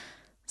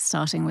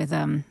 starting with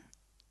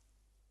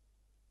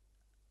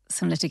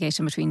some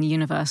litigation between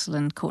Universal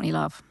and Courtney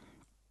Love.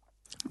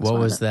 What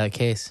was that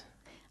case?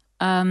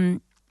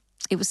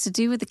 It was to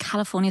do with the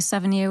California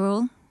 7-year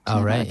rule.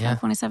 Oh, right, yeah.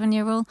 California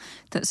 7-year rule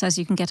that says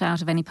you can get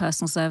out of any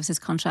personal services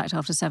contract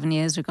after 7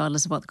 years,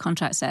 regardless of what the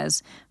contract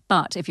says.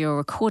 But if you're a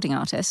recording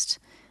artist,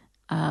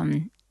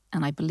 and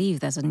I believe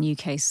there's a new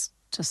case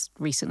just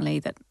recently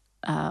that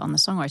on the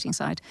songwriting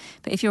side,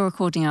 but if you're a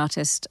recording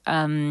artist,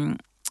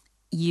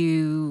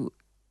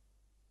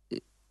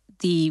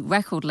 the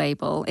record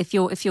label, if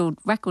your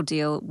record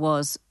deal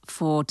was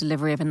for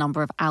delivery of a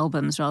number of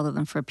albums rather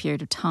than for a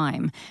period of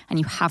time, and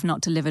you have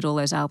not delivered all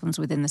those albums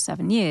within the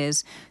 7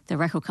 years, the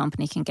record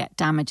company can get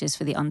damages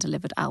for the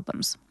undelivered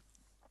albums.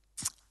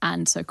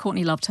 And so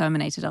Courtney Love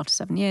terminated after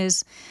 7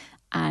 years,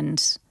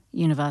 and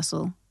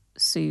Universal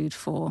sued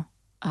for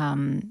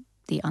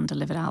the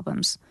undelivered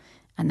albums,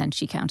 and then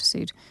she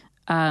countersued.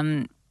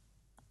 And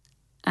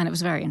it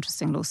was a very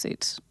interesting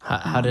lawsuit.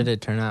 How did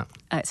it turn out?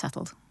 It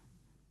settled.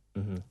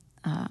 Mm-hmm.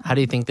 How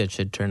do you think that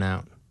should turn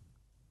out?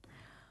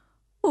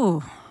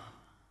 Oh,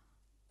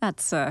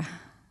 that's a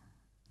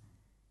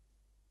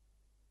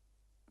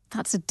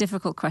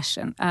difficult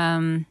question.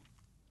 There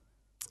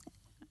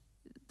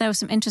were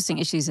some interesting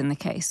issues in the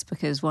case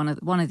because one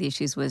of the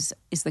issues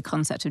is the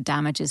concept of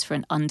damages for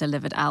an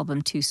undelivered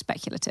album too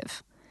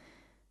speculative,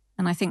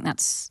 and I think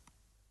that's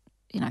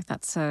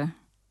a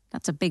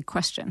big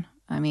question.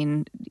 I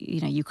mean,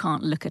 you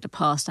can't look at a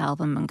past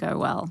album and go,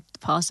 well, the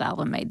past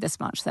album made this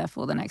much,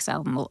 therefore the next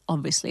album will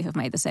obviously have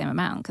made the same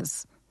amount,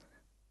 because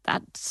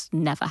that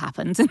never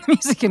happens in the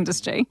music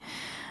industry.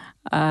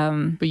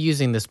 But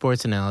using the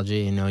sports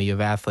analogy, you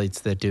have athletes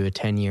that do a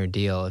 10-year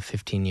deal, a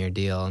 15-year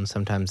deal, and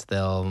sometimes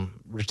they'll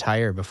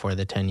retire before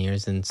the 10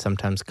 years and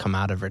sometimes come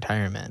out of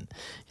retirement.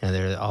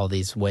 There are all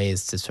these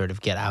ways to sort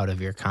of get out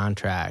of your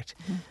contract.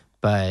 Mm-hmm.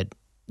 But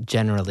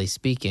generally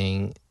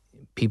speaking,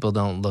 people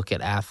don't look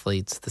at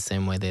athletes the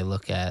same way they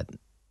look at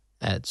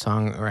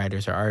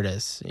songwriters or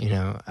artists.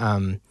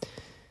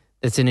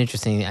 It's an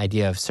interesting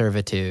idea of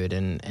servitude,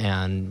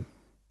 and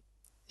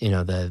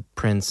the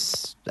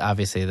Prince,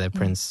 obviously the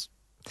Prince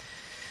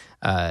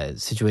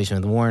situation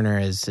with Warner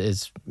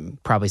is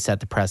probably set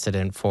the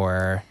precedent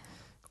for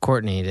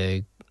Courtney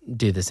to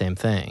do the same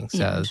thing. So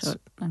yeah,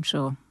 I'm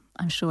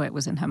sure it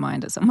was in her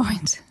mind at some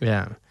point.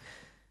 Yeah.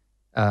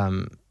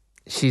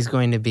 She's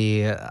going to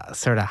be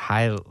sort of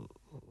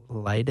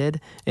highlighted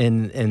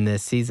in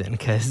this season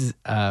because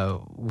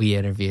we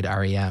interviewed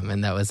REM,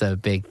 and that was a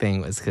big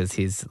thing, was because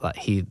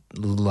he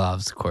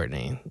loves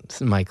Courtney.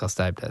 Michael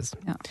Stipe does.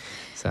 Yeah.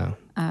 So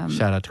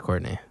shout out to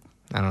Courtney.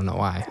 I don't know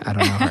why. I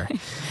don't know her.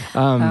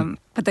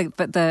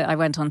 But I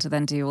went on to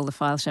then do all the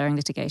file sharing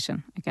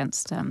litigation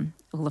against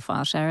all the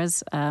file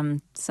sharers.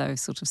 So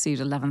sort of sued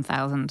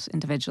 11,000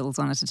 individuals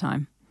one at a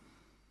time.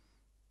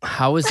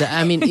 How was that?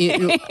 I mean,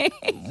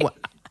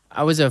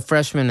 I was a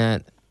freshman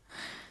at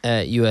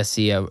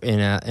USC in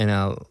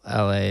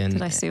LA. And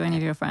did I sue any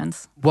of your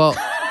friends? Well,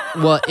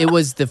 it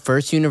was the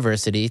first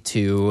university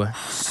to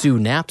sue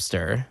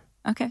Napster.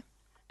 Okay.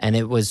 And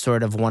it was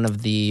sort of one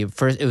of the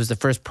first, it was the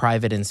first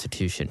private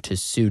institution to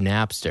sue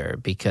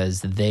Napster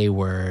because they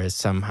were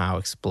somehow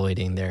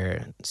exploiting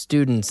their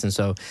students. And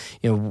so,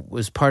 it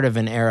was part of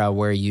an era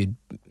where you'd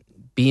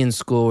be in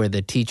school where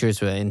the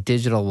teachers were, and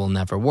digital will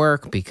never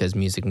work because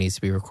music needs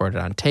to be recorded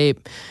on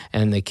tape.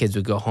 And the kids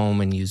would go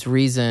home and use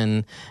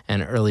Reason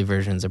and early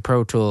versions of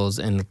Pro Tools.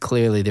 And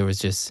clearly there was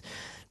just,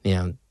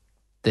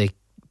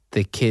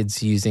 the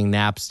kids using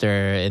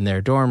Napster in their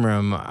dorm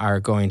room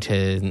are going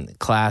to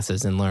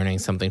classes and learning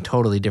something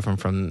totally different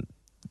from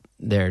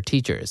their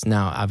teachers.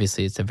 Now,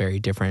 obviously, it's a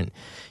very different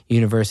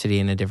university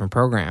and a different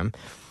program.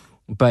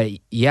 But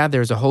yeah,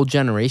 there's a whole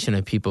generation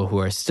of people who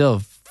are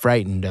still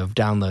frightened of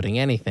downloading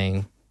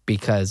anything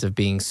because of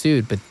being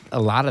sued. But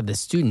a lot of the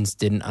students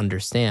didn't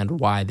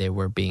understand why they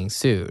were being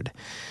sued.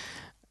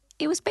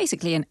 It was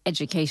basically an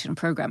education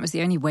program. It was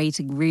the only way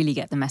to really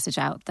get the message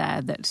out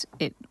there that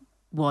it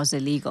was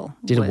illegal.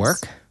 Did it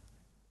work?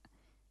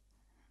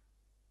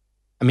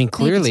 I mean,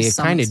 clearly it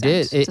kind of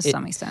did. To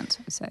some extent,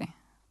 I would say.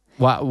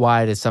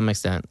 Why to some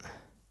extent?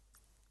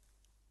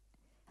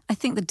 I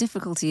think the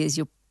difficulty is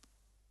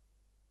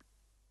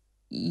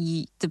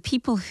the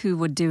people who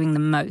were doing the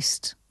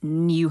most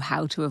knew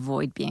how to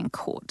avoid being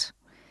caught.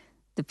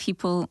 The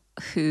people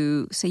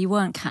so you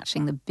weren't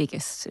catching the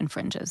biggest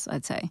infringers,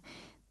 I'd say.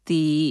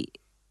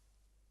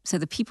 So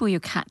the people you're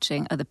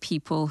catching are the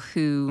people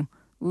who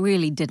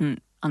really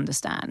didn't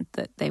understand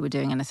that they were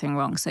doing anything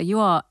wrong. So you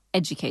are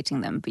educating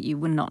them, but you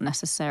were not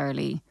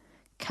necessarily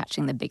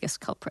catching the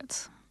biggest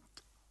culprits.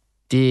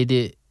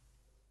 Did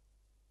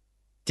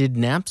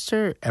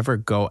Napster ever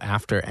go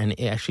after and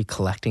actually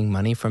collecting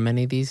money from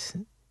any of these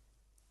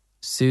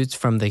suits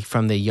from the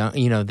young?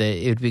 It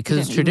would be because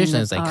it's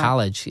traditional. It's like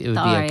college. It would be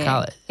RIA. a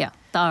college. Yeah,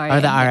 the RIA.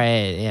 Or the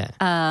RIA.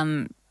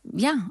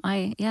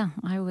 Yeah.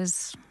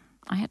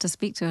 I had to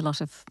speak to a lot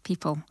of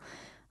people.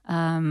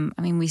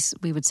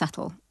 We would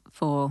settle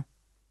for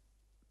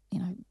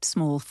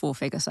small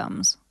 4-figure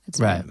sums.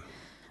 Right.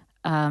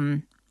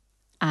 And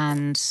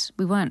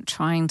we weren't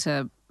trying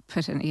to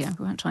we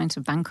weren't trying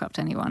to bankrupt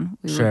anyone.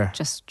 We were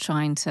just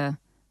trying to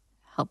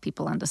help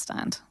people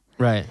understand.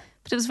 Right.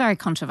 But it was very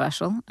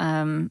controversial.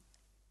 And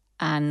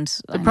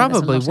it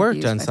probably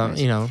worked on some,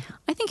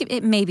 I think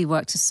it maybe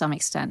worked to some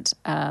extent.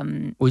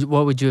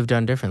 What would you have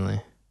done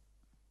differently?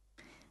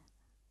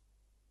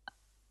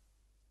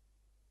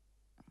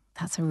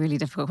 That's a really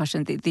difficult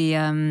question.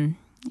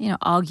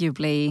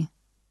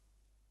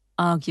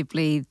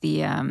 Arguably,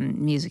 the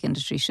music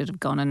industry should have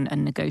gone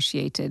and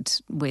negotiated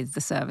with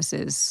the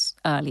services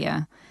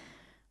earlier,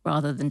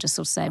 rather than just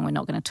sort of saying we're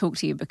not going to talk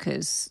to you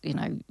because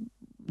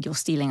you're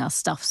stealing our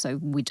stuff, so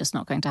we're just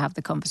not going to have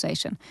the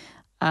conversation.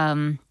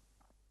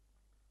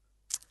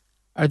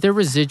 Are there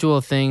residual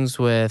things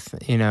with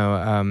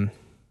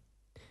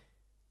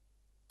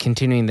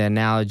continuing the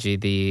analogy,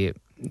 the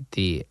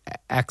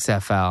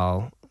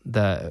XFL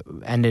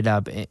ended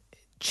up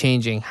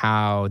changing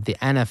how the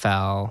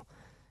NFL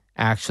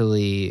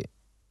actually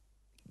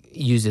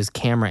uses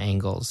camera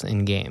angles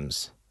in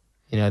games.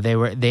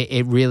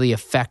 It really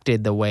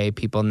affected the way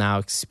people now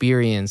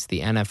experience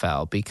the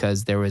NFL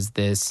because there was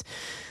this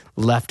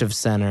left of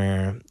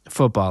center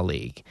football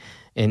league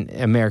in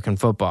American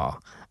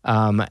football.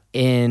 In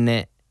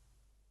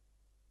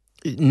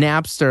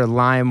Napster,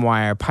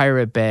 LimeWire,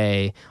 Pirate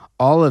Bay,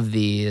 all of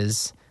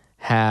these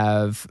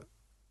have,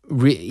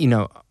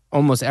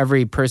 almost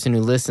every person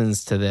who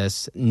listens to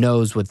this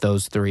knows what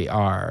those three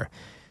are.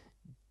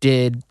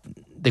 Did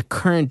the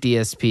current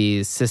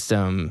DSP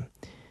system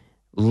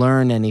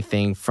learn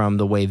anything from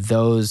the way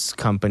those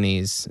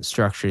companies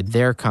structured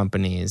their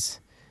companies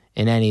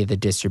in any of the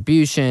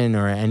distribution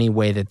or any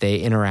way that they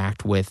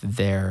interact with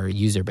their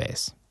user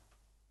base?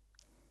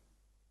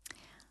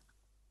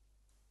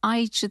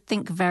 I should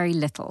think very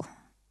little.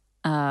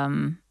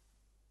 I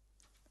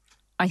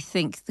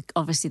think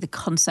obviously the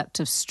concept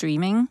of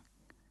streaming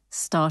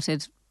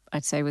started,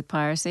 I'd say, with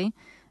piracy.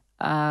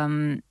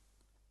 Although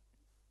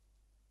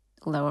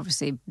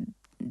obviously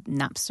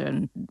Napster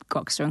and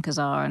Grokster and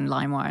Kazaa and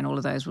LimeWire and all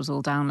of those was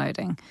all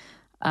downloading.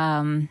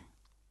 From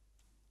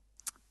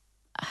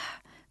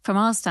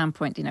our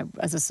standpoint,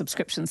 as a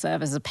subscription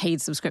service, as a paid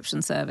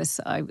subscription service,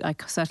 I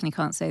certainly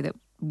can't say that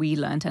we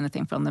learned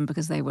anything from them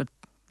because they were,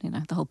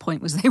 the whole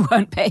point was they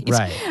weren't paid.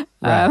 Right.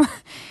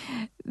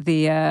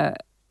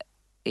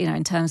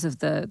 In terms of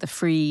the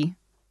free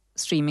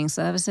streaming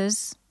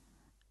services,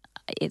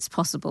 it's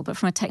possible, but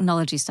from a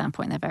technology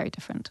standpoint, they're very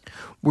different.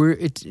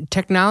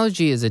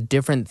 Technology is a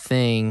different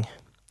thing.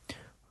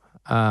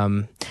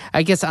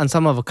 I guess on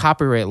some level,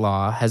 copyright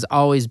law has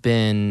always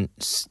been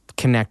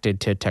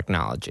connected to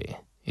technology.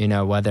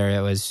 Whether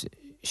it was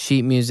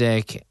sheet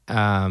music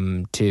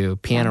to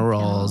piano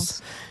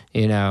rolls,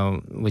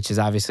 which is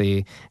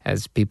obviously,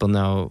 as people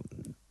know,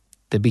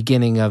 the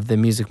beginning of the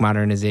Music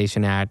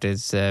Modernization Act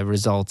is a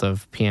result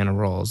of piano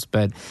rolls.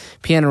 But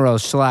piano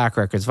rolls, shellac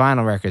records,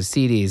 vinyl records,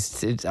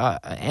 CDs,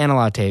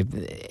 analog tape,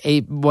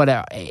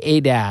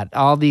 ADAT,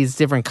 all these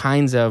different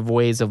kinds of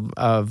ways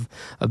of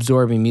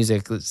absorbing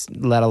music,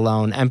 let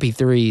alone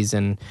MP3s.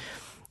 And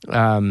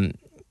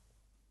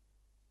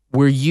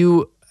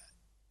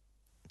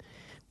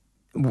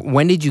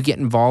when did you get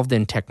involved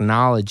in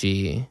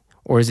technology,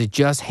 or is it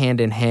just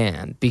hand in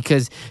hand?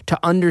 Because to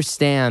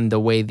understand the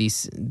way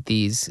these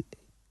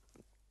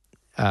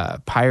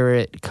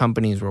pirate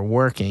companies were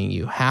working,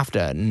 you have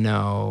to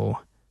know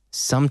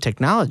some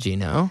technology,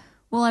 no?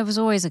 Well, I was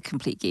always a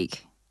complete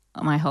geek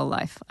my whole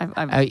life.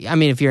 I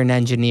mean, if you're an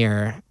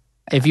engineer,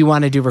 if you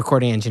want to do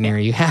recording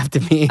engineering, you have to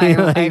be.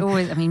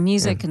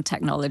 Music and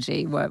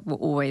technology were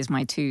always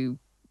my two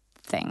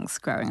things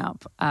growing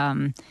up.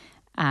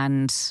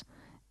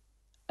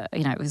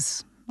 It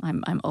was.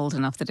 I'm old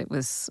enough that it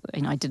was.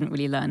 I didn't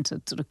really learn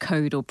to sort of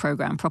code or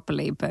program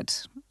properly,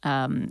 but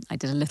I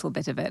did a little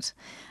bit of it.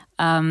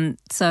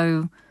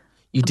 So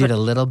you did a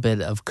little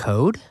bit of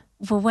code?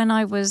 Well, when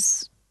I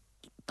was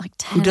like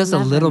 10, who does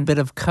 11. a little bit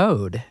of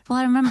code? Well,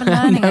 I remember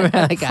learning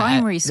at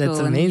primary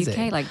school in the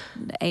amazing. UK,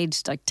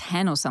 aged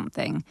 10 or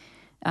something.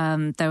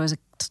 There was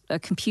a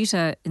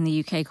computer in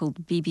the UK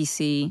called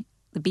BBC,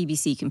 the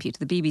BBC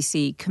computer. The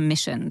BBC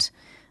commissioned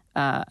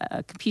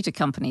a computer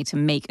company to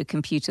make a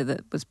computer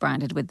that was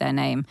branded with their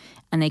name,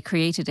 and they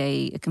created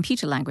a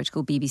computer language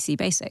called BBC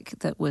Basic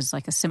that was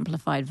like a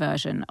simplified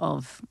version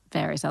of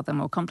various other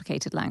more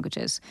complicated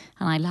languages.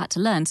 And I had to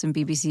learn some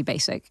BBC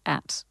Basic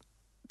at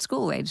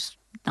school, age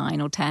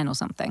 9 or 10 or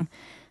something,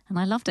 and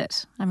I loved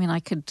it. I mean, I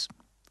could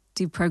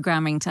do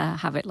programming to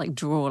have it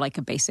draw a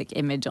basic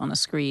image on a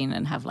screen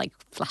and have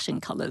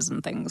flashing colors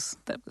and things.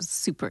 That was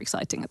super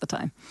exciting at the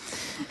time.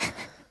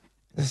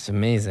 This is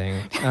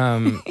amazing.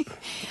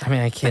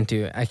 I can't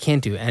do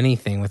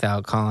anything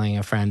without calling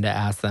a friend to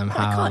ask them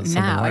how something works.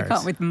 I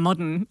can't with a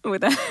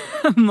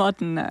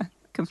modern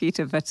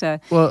computer, but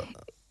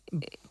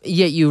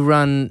yet you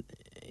run.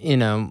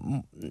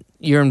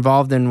 You're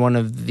involved in one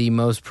of the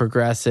most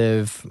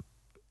progressive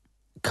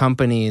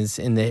companies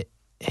in the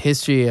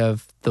history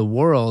of the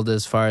world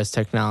as far as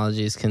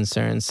technology is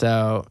concerned.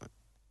 So,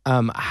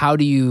 how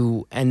do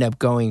you end up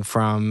going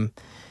from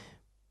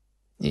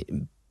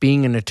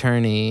being an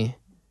attorney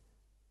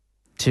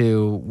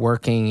to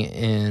working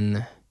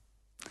in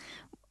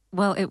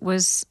Well, it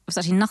was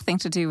actually nothing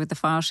to do with the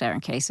file sharing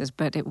cases,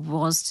 but it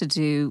was to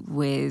do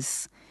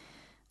with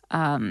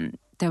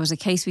there was a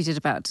case we did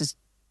about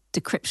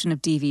decryption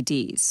of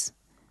DVDs,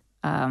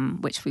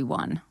 which we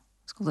won.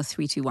 It's called the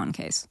 321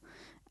 case.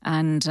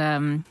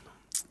 And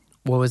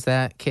what was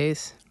that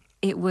case?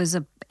 It was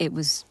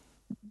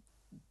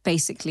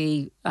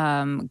basically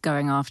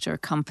going after a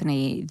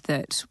company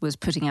that was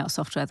putting out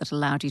software that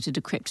allowed you to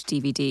decrypt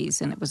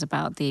DVDs, and it was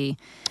about the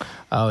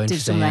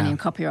Digital Millennium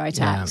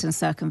Copyright Act and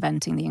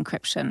circumventing the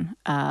encryption,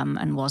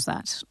 and was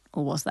that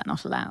or was that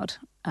not allowed?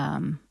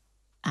 And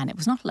it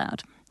was not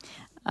allowed.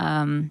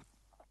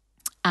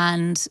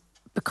 And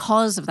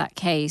because of that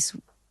case,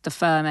 the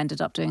firm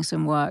ended up doing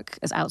some work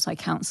as outside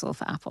counsel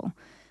for Apple.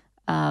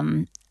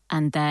 And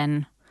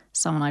then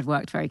someone I'd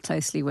worked very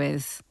closely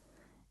with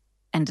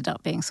ended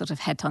up being sort of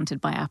headhunted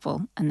by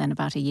Apple. And then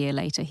about a year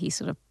later, he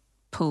sort of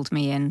pulled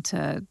me in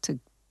to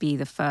be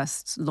the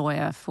first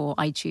lawyer for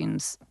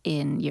iTunes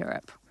in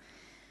Europe,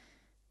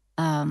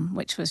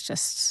 which was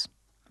just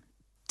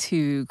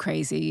too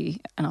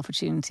crazy an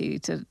opportunity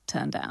to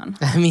turn down.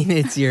 I mean,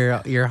 it's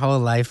your whole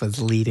life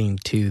was leading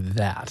to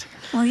that.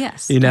 Well,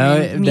 yes. You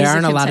know, there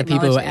aren't a lot of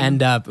people who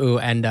end up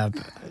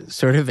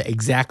sort of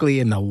exactly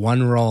in the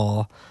one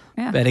role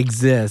that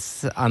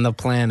exists on the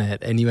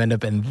planet, and you end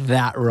up in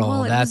that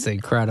role. Well, that's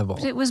incredible.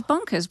 But it was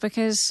bonkers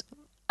because,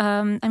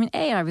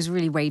 I was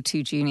really way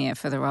too junior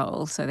for the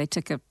role, so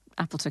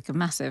Apple took a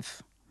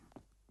massive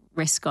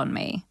risk on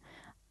me.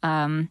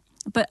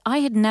 But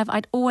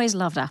I'd always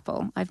loved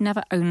Apple. I've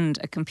never owned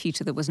a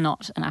computer that was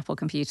not an Apple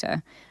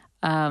computer.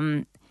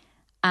 But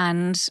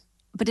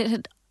it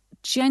had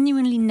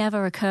genuinely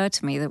never occurred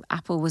to me that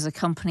Apple was a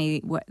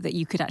company that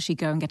you could actually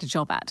go and get a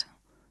job at.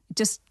 It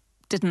just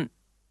didn't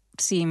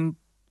seem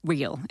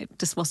real. It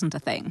just wasn't a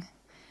thing.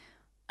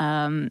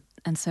 And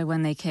so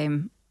when they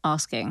came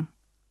asking,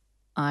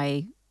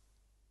 I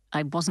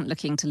wasn't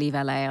looking to leave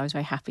LA. I was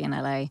very happy in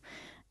LA.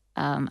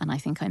 And I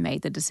think I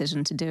made the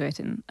decision to do it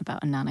in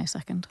about a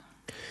nanosecond.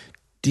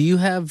 Do you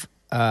have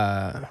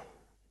a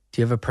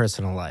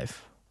personal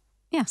life?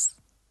 Yes.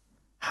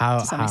 How?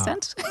 To some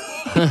extent.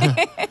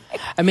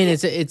 I mean,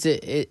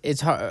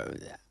 it's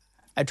hard.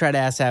 I try to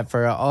ask that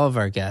for all of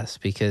our guests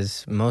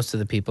because most of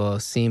the people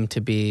seem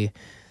to be,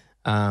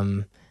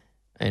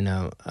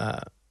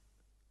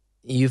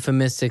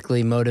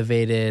 euphemistically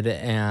motivated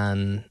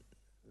and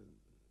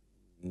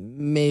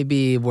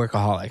maybe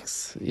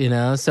workaholics, you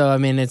know? So, I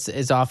mean,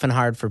 it's often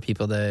hard for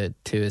people to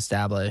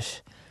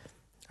establish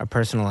a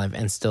personal life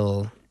and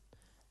still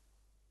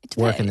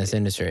work in this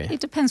industry. It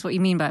depends what you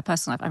mean by a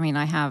personal life. I mean,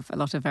 I have a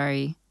lot of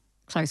very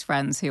close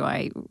friends who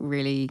I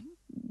really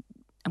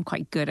am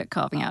quite good at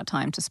carving out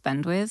time to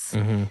spend with.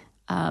 Mm-hmm.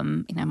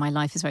 My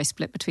life is very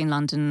split between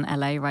London and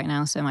LA right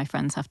now, so my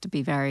friends have to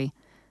be very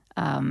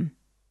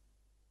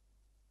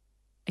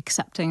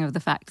accepting of the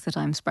fact that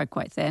I'm spread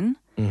quite thin.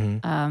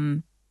 Mm-hmm.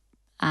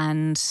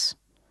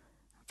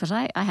 But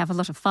I have a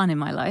lot of fun in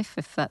my life,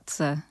 if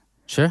that's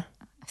sure,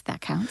 if that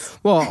counts.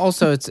 Well,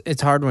 also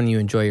it's hard when you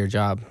enjoy your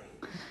job,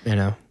 you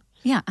know.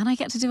 Yeah, and I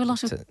get to do a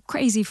lot of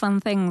crazy fun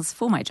things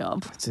for my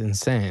job. It's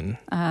insane.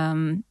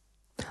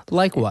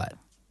 Like what?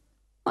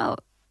 Well,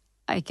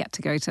 I get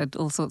to go to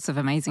all sorts of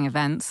amazing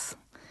events,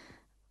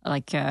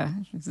 like the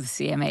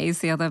CMAs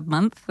the other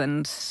month,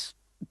 and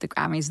the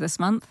Grammys this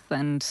month,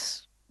 and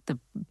the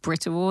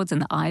Brit Awards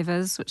and the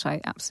Ivors, which I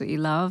absolutely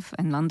love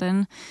in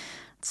London.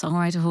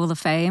 Songwriter Hall of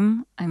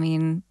Fame. I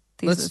mean,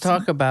 let's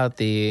talk about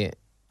the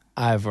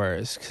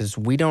Ivors because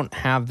we don't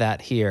have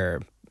that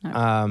here.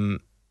 No.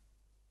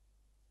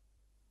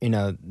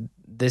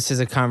 This is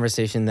a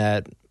conversation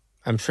that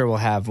I'm sure we'll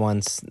have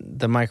once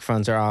the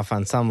microphones are off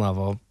on some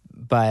level.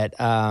 But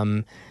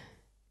the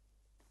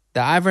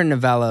Ivor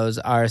Novellos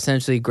are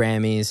essentially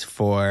Grammys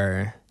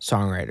for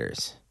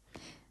songwriters.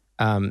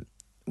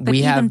 But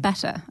even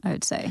better, I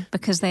would say,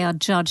 because they are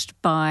judged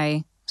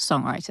by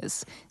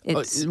songwriters.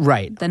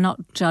 Right. They're not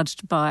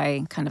judged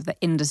by kind of the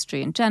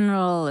industry in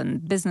general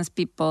and business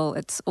people.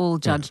 It's all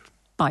judged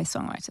by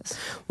songwriters.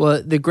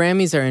 Well, the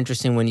Grammys are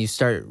interesting when you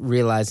start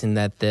realizing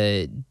that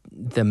the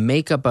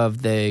makeup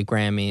of the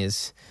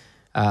Grammys,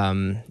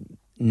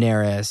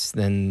 NARAS,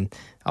 then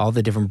all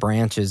the different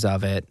branches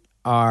of it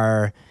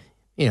are,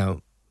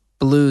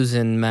 blues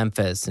in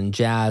Memphis and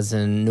jazz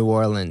in New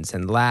Orleans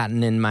and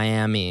Latin in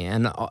Miami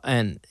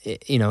and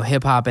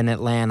hip hop in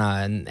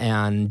Atlanta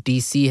and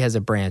DC has a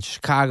branch,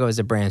 Chicago has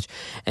a branch,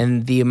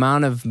 and the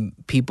amount of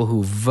people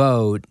who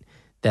vote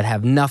that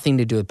have nothing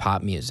to do with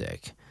pop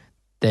music,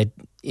 that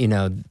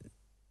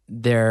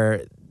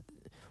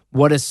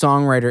what a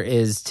songwriter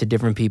is to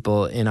different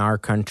people in our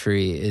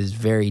country is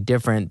very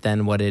different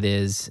than what it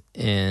is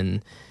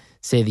in,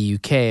 say, the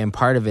UK, and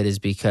part of it is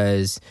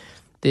because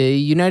the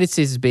United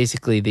States is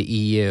basically the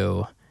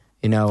EU.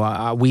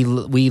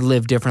 We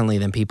live differently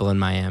than people in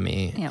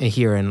Miami,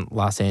 here in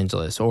Los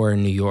Angeles or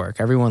in New York.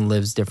 Everyone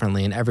lives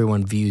differently and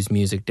everyone views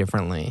music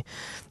differently.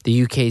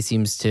 The UK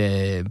seems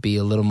to be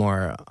a little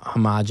more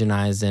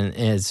homogenized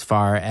as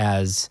far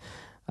as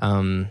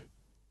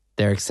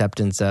their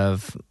acceptance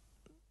of,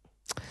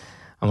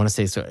 I want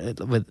to say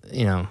with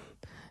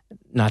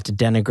not to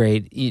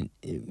denigrate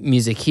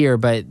music here,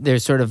 but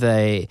there's sort of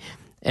an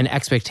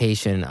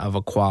expectation of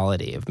a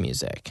quality of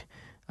music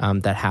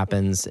that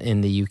happens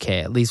in the UK,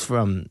 at least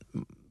from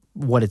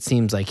what it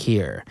seems like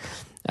here.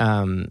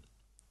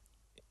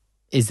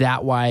 Is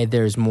that why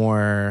there's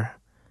more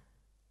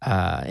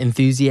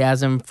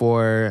enthusiasm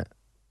for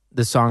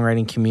the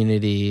songwriting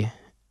community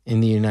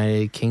in the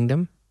United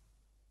Kingdom?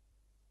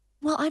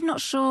 Well, I'm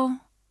not sure.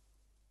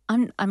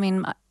 I'm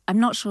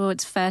not sure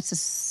it's fair to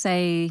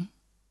say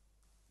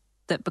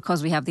that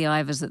because we have the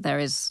Ivors that there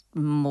is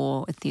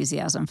more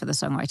enthusiasm for the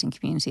songwriting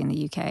community in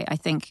the UK. I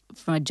think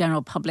from a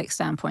general public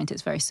standpoint,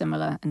 it's very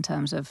similar in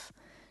terms of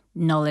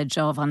knowledge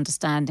of,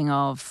 understanding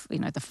of,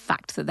 the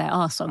fact that there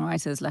are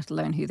songwriters, let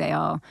alone who they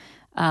are.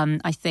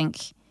 I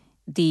think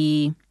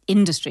the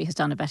industry has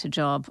done a better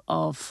job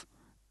of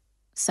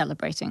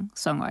celebrating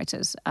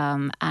songwriters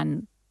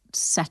and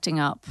setting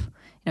up,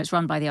 it's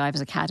run by the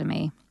Ivors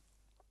Academy,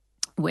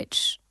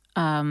 which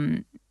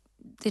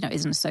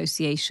is an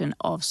association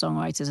of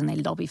songwriters, and they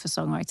lobby for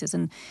songwriters,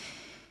 and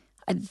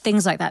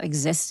things like that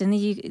exist in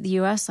the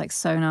US, like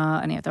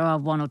Sonar, and there are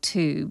one or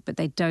two, but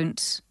they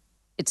don't.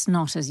 It's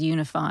not as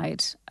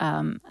unified,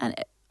 and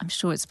I'm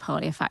sure it's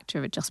partly a factor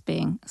of it just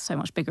being so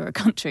much bigger a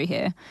country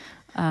here.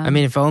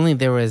 If only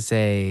there was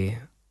a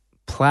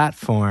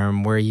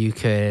platform where you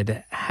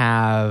could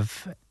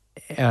have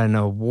an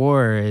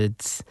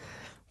awards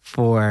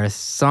for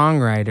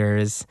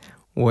songwriters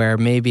where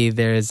maybe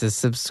there's a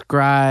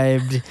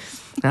subscribed,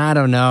 I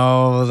don't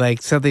know,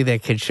 like something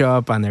that could show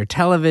up on their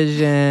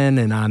television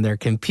and on their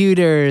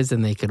computers,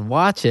 and they could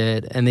watch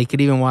it, and they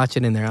could even watch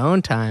it in their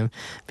own time.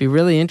 It'd be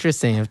really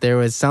interesting if there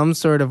was some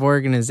sort of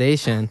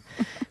organization,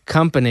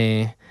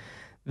 company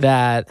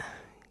that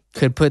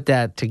could put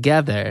that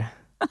together.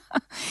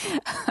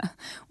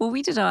 Well,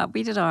 we did our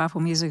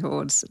Apple Music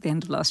Awards at the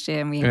end of last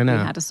year, and we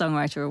had a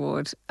songwriter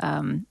award.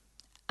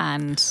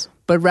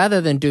 But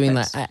rather than doing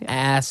a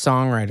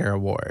songwriter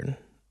award,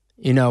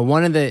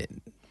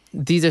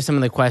 these are some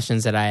of the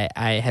questions that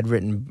I had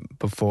written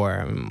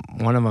before.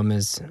 One of them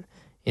is,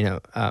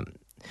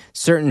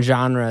 certain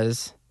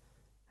genres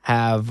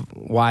have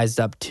wised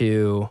up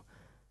to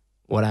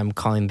what I'm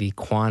calling the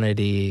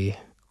quantity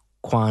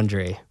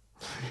quandary.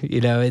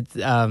 It's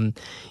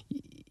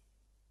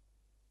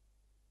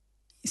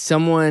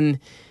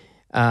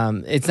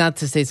it's not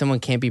to say someone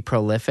can't be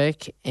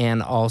prolific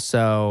and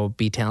also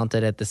be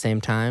talented at the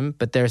same time,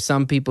 but there are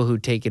some people who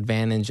take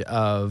advantage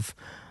of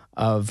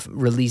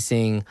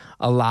releasing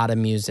a lot of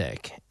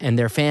music, and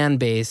their fan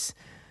base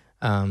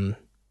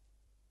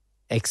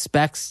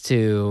expects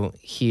to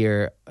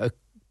hear a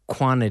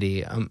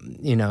quantity,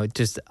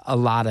 just a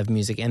lot of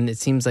music. And it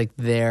seems like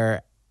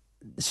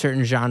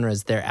certain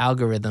genres, their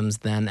algorithms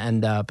then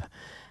end up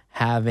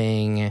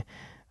having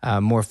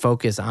more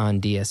focus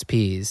on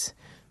DSPs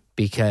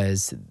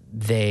because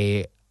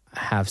there's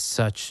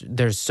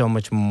so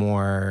much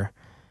more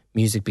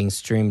music being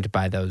streamed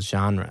by those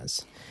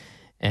genres.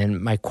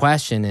 And my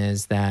question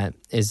is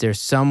there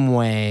some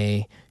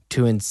way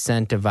to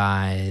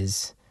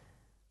incentivize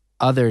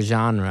other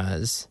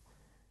genres,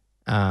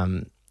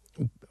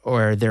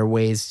 or are there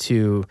ways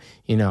to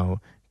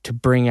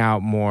bring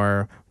out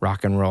more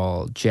rock and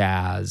roll,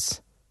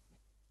 jazz,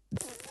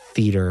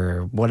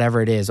 theater,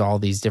 whatever it is, all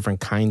these different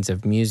kinds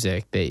of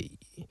music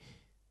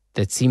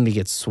that seem to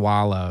get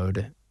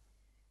swallowed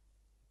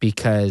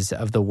because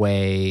of the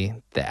way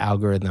the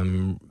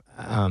algorithm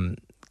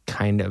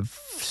kind of,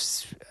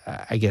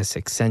 I guess,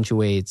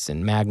 accentuates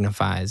and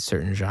magnifies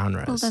certain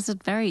genres? Well, there's a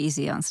very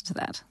easy answer to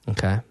that.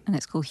 Okay. And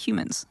it's called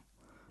humans.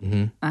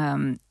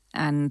 Mm-hmm.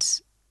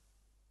 And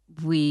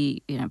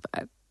we,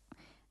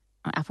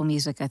 Apple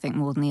Music, I think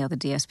more than the other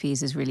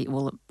DSPs is really,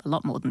 a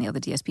lot more than the other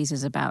DSPs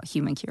is about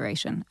human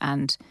curation.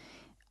 And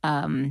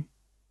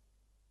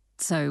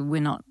so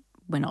we're not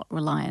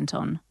reliant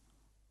on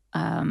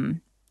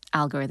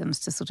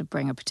algorithms to sort of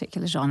bring a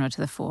particular genre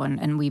to the fore.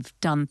 And we've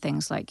done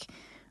things like,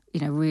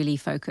 really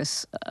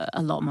focus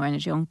a lot more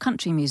energy on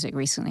country music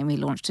recently. We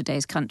launched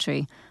Today's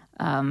Country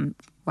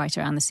right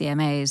around the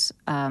CMAs.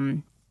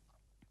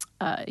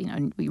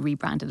 We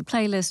rebranded a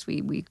playlist.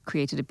 We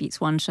created a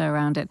Beats One show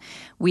around it.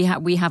 We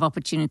have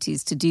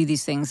opportunities to do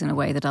these things in a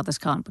way that others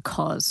can't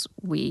because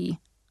we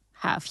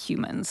have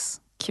humans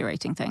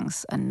curating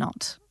things and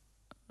not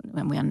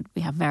when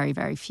we have very,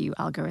 very few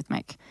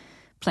algorithmic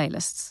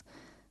playlists.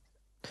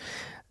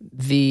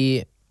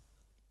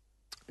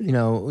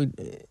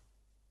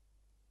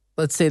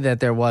 Let's say that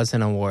there was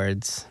an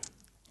awards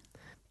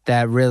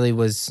that really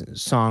was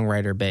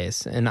songwriter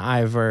based, an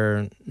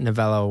Ivor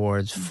Novello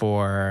Awards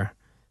for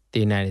the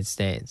United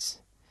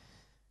States.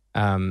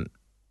 It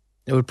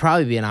would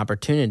probably be an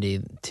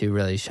opportunity to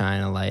really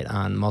shine a light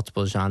on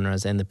multiple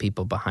genres and the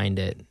people behind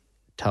it,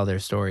 tell their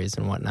stories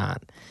and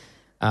whatnot.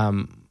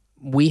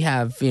 We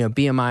have,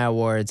 BMI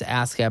Awards,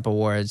 ASCAP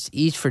Awards,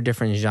 each for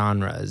different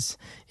genres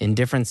in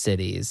different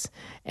cities,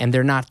 and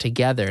they're not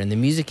together. And the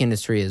music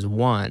industry is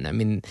one.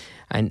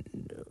 I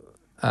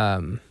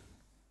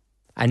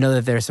know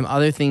that there are some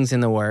other things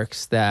in the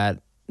works that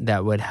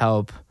would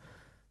help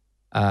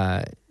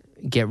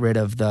get rid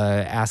of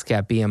the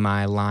ASCAP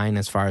BMI line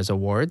as far as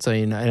awards. So,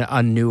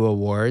 on new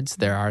awards,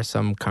 there are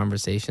some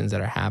conversations that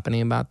are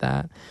happening about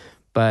that.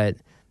 But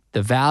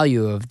the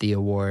value of the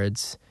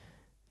awards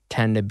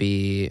tend to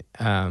be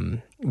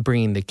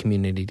bringing the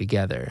community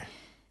together.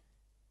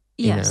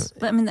 Yes,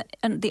 but I mean,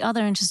 and the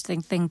other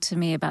interesting thing to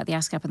me about the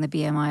ASCAP and the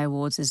BMI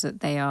awards is that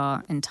they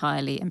are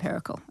entirely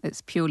empirical.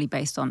 It's purely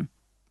based on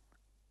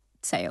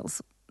sales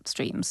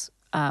streams.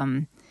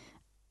 And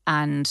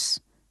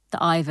the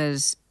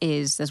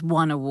IVAs there's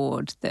one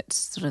award that's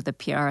sort of the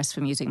PRS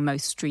for Music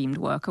Most Streamed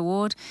Work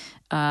Award.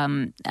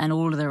 And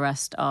all of the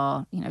rest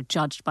are,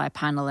 judged by a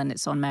panel, and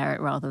it's on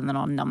merit rather than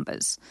on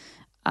numbers.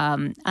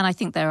 And I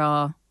think there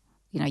are,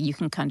 you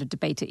can kind of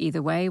debate it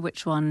either way,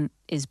 which one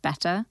is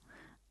better.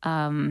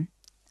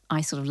 I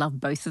sort of love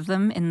both of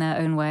them in their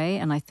own way.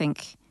 And I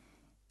think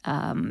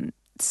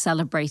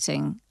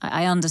celebrating,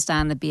 I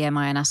understand the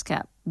BMI and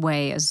ASCAP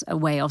way as a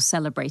way of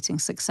celebrating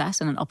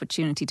success and an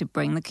opportunity to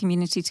bring the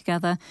community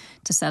together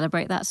to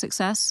celebrate that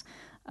success,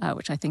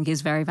 which I think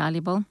is very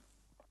valuable.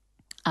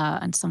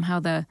 And somehow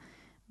but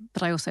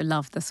I also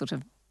love the sort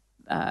of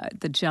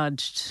the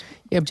judged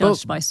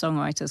by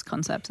songwriters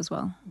concept as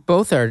well.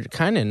 Both are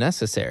kind of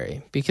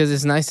necessary, because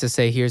it's nice to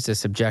say here's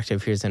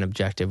an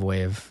objective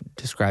way of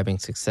describing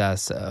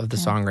success of the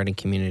songwriting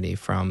community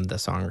from the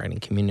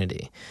songwriting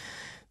community.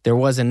 There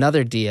was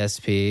another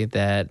DSP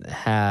that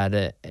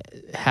had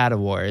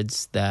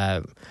awards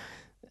that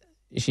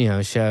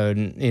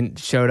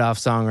showed off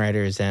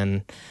songwriters,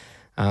 and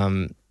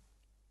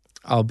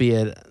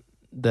albeit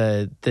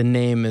the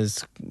name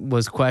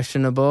was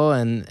questionable,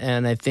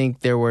 and I think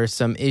there were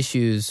some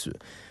issues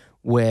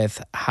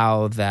with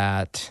how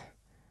that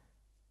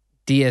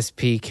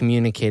DSP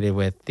communicated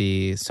with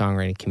the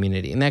songwriting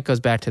community. And that goes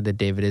back to the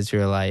David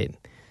Israelite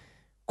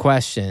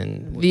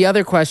question. The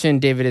other question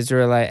David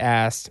Israelite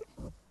asked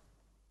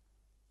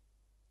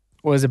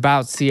was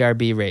about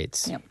CRB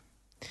rates. Yep.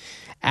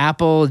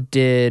 Apple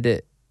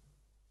did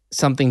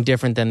something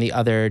different than the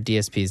other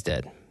DSPs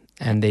did,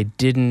 and they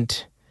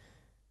didn't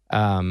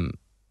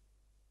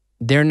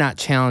they're not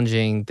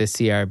challenging the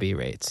CRB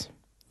rates,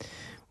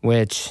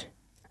 which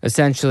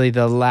essentially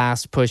the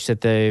last push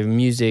that the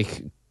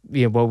music,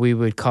 what we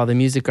would call the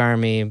music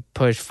army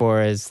push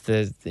for, is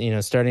the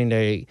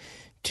starting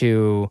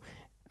to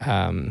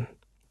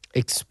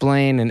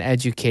explain and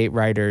educate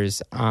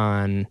writers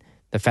on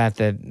the fact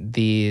that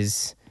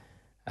these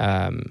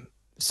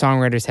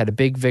songwriters had a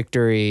big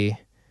victory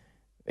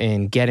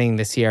in getting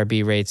the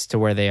CRB rates to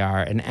where they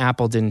are, and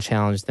Apple didn't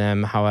challenge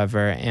them.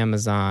 However,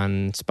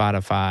 Amazon,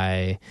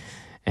 Spotify,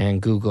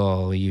 and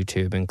Google,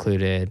 YouTube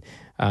included,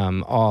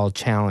 all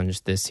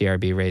challenged the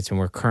CRB rates, and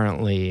we're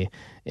currently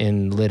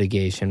in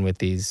litigation with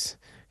these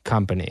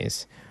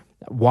companies.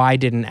 Why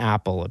didn't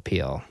Apple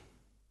appeal?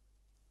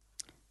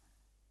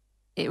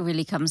 It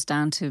really comes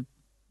down to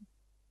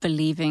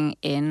believing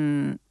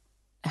in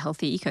a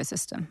healthy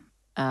ecosystem,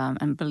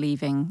 and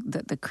believing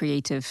that the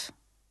creative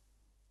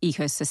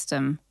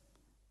ecosystem,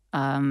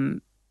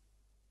 that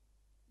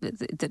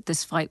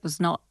this fight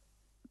was not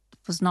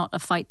a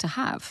fight to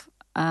have.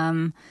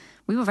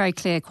 We were very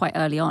clear quite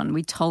early on.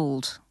 We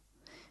told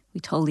the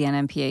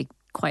NMPA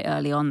quite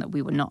early on that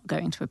we were not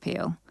going to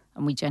appeal,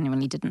 and we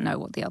genuinely didn't know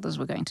what the others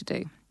were going to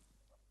do.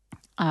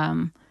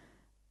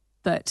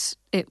 But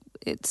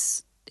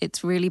it's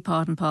really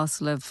part and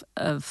parcel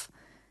of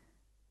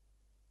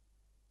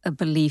a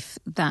belief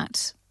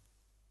that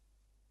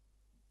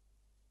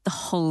the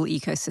whole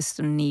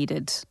ecosystem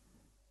needed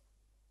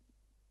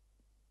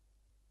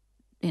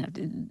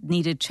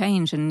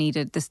change, and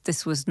needed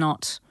this was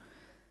not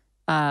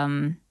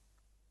the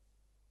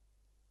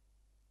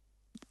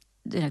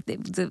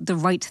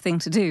right thing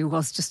to do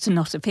was just to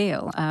not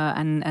appeal,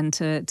 and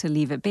to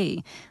leave it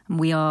be. And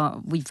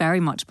we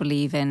very much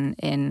believe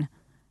in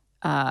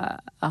a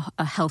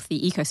healthy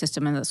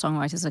ecosystem, and that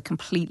songwriters are a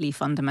completely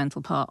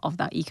fundamental part of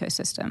that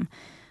ecosystem.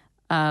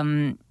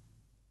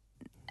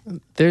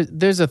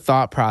 There's a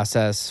thought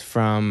process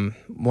from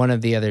one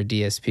of the other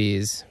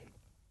DSPs.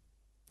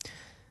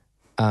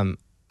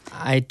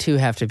 I too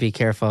have to be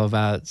careful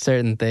about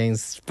certain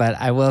things, but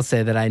I will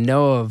say that I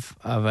know of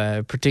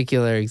a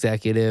particular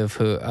executive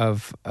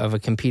of a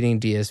competing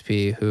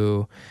DSP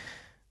who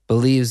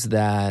believes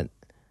that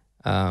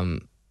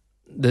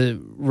the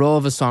role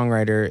of a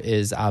songwriter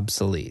is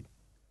obsolete.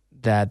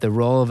 That the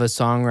role of a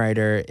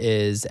songwriter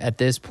is, at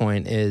this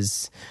point,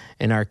 is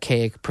an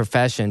archaic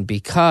profession,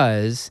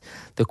 because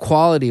the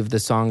quality of the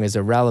song is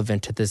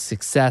irrelevant to the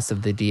success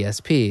of the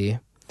DSP,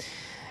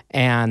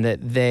 and that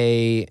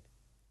they,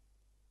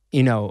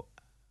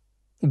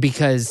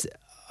 because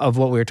of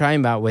what we were talking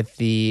about with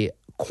the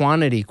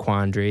quantity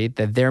quandary,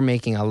 that they're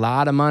making a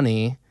lot of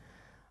money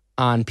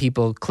on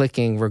people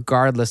clicking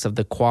regardless of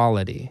the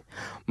quality.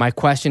 My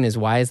question is,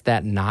 why is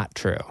that not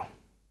true?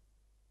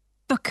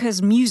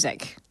 Because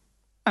music.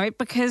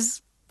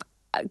 Because,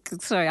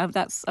 sorry, I'm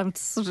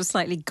sort of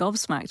slightly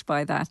gobsmacked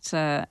by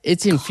that.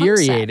 It's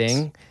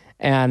infuriating,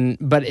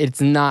 but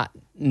it's not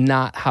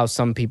how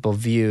some people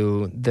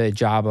view the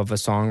job of a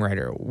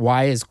songwriter.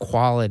 Why is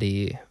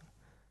quality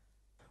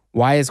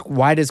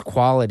why does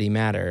quality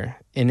matter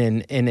in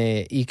an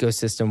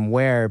ecosystem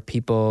where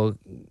people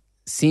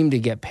seem to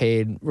get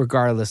paid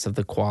regardless of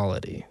the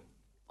quality?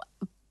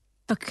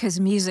 Because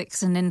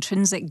music's an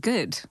intrinsic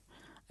good.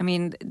 I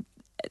mean,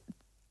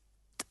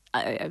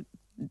 and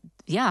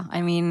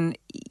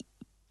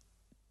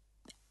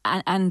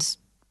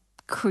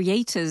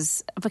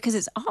creators, because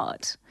it's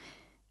art,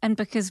 and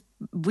because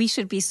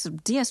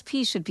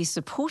DSP should be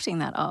supporting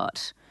that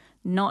art,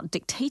 not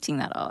dictating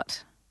that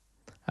art.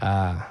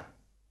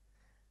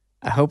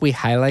 I hope we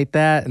highlight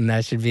that, and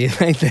that should be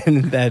like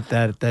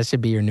that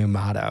should be your new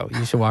motto.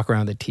 You should walk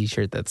around with a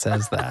T-shirt that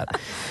says that.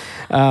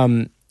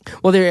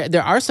 Well,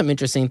 there are some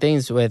interesting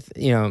things with,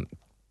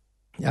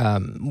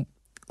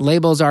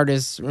 labels,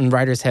 artists, and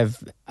writers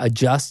have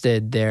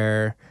adjusted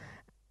their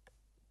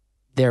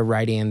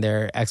writing and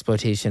their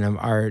exploitation of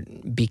art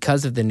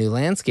because of the new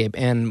landscape.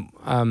 And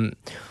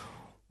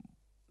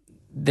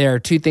there are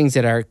two things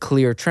that are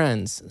clear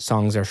trends.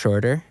 Songs are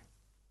shorter.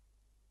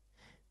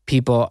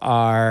 People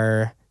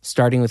are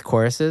starting with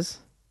choruses.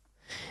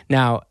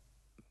 Now,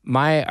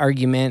 my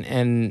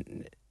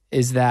argument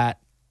is that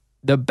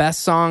the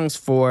best songs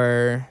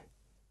for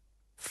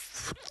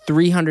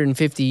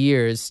 350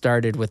 years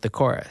started with the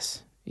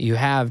chorus. You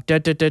have da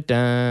da da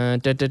da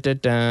da da da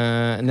da,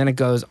 and then it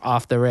goes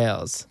off the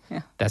rails.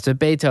 Yeah. That's what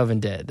Beethoven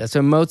did. That's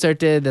what Mozart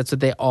did. That's what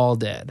they all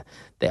did.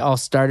 They all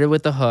started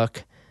with the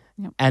hook,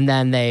 yep. And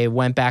then they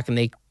went back and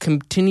they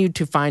continued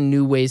to find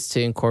new ways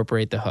to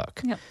incorporate the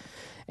hook. Yep.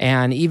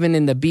 And even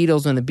in the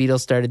Beatles, when the Beatles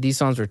started, these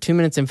songs were 2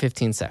 minutes and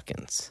 15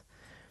 seconds.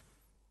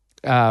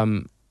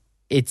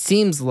 It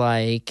seems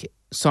like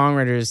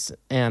songwriters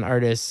and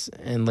artists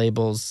and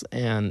labels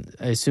and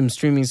I assume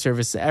streaming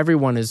services,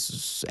 everyone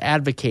is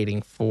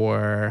advocating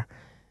for,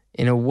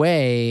 in a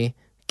way,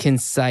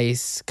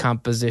 concise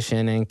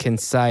composition and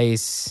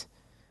concise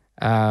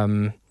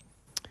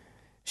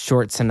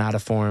short sonata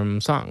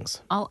form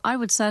songs. I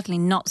would certainly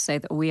not say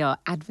that we are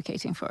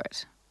advocating for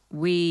it.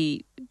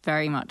 We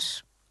very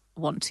much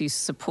want to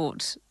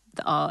support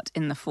the art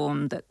in the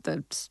form that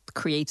the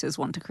creators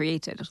want to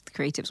create it, the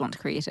creatives want to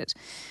create it,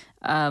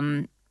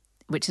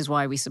 which is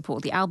why we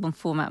support the album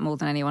format more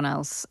than anyone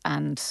else.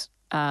 And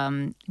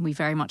we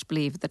very much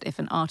believe that if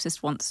an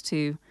artist wants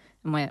to,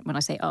 and when I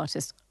say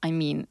artist, I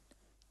mean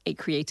a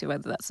creator,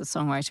 whether that's a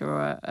songwriter or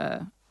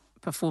a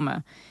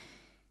performer,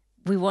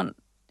 we want,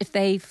 if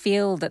they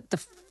feel that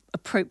the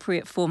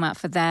appropriate format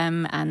for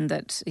them and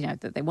that,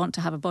 that they want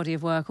to have a body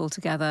of work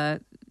altogether,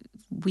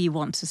 we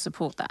want to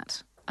support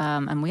that.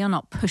 And we are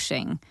not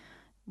pushing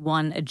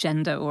one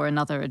agenda or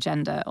another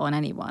agenda on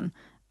anyone.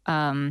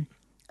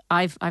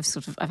 I've had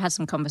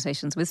some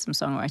conversations with some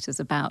songwriters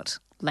about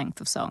length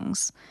of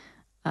songs,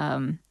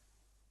 and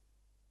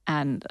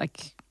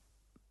like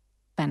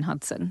Ben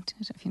Hudson. I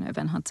don't know if you know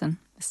Ben Hudson,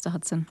 Mr.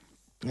 Hudson.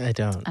 I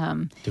don't.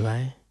 Do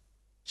I?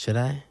 Should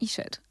I? You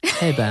should.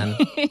 Hey Ben.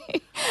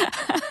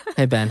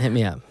 Hey Ben, hit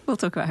me up. We'll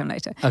talk about him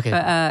later. Okay.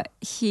 But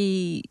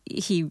he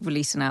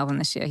released an album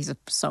this year. He's a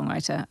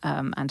songwriter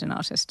and an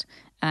artist,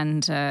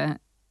 and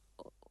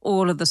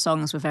all of the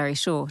songs were very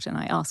short. And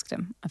I asked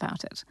him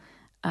about it.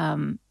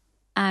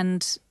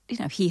 And,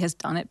 he has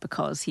done it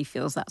because he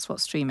feels that's what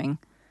streaming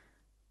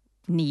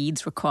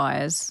needs,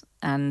 requires.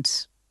 And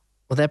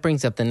well, that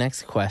brings up the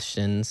next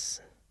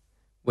questions,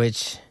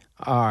 which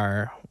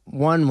are,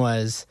 one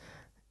was,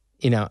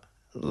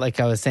 like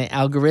I was saying,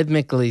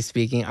 algorithmically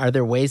speaking, are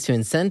there ways to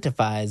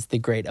incentivize the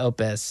great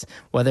opus,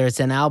 whether it's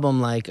an album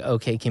like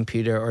OK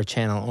Computer or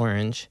Channel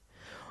Orange?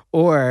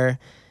 Or,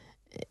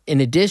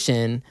 in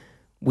addition,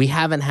 we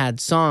haven't had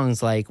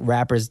songs like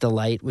Rapper's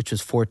Delight, which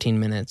was 14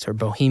 minutes, or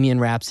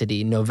Bohemian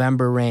Rhapsody,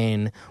 November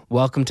Rain,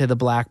 Welcome to the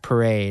Black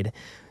Parade.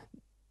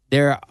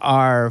 There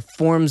are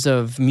forms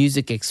of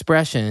music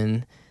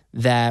expression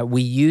that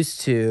we used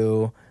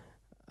to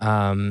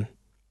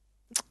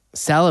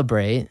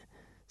celebrate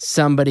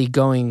somebody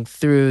going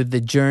through the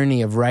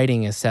journey of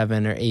writing a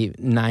 7 or 8,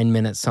 9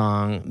 minute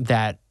song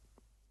that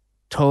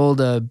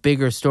told a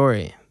bigger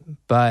story.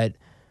 But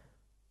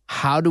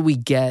how do we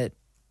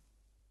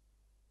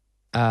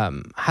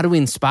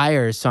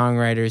inspire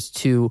songwriters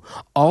to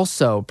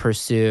also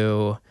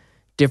pursue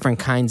different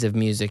kinds of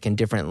music and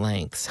different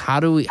lengths? How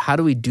do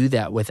we do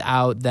that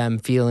without them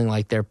feeling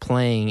like they're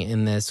playing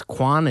in this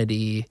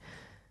quantity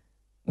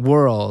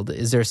world?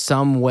 Is there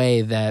some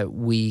way that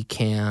we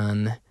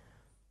can,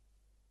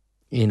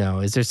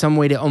 is there some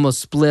way to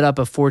almost split up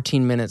a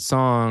 14-minute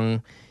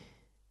song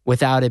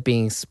without it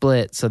being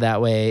split, so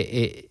that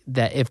way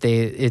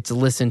it's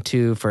listened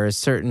to for a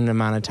certain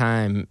amount of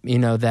time,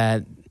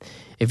 that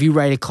if you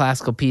write a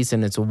classical piece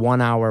and it's a 1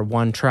 hour,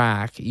 1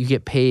 track, you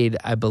get paid,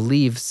 I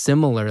believe,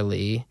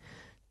 similarly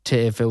to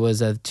if it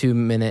was a 2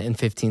 minute and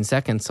 15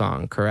 second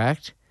song,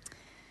 correct?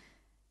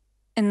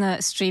 In the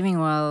streaming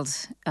world,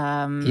 yes,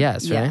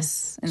 right?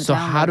 Yes. So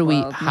how do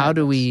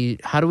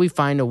we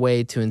find a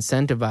way to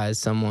incentivize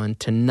someone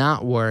to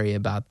not worry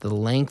about the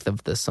length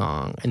of the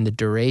song and the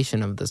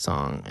duration of the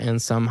song,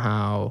 and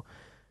somehow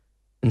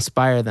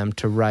inspire them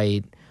to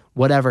write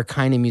whatever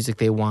kind of music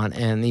they want,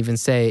 and even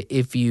say,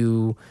 if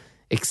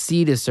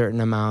exceed a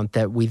certain amount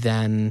that we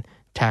then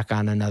tack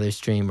on another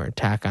stream or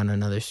tack on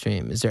another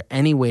stream? Is there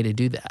any way to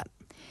do that?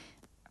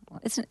 Well,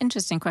 it's an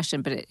interesting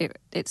question, but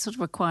it sort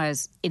of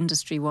requires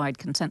industry-wide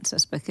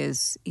consensus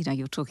because,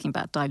 you're talking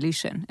about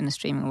dilution in the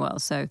streaming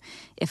world. So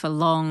if a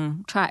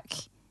long track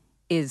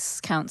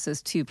counts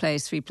as 2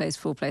 plays, 3 plays,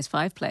 4 plays,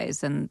 5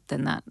 plays, then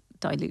that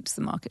dilutes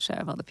the market share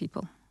of other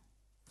people.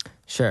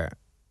 Sure.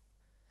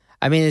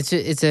 I mean,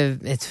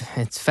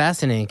 it's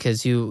fascinating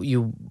because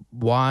you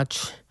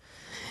watch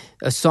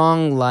a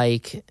song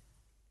like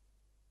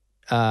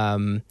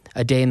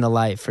A Day in the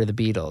Life for the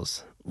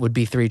Beatles would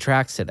be 3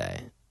 tracks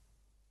today.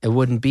 It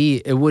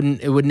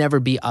would never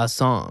be a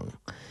song.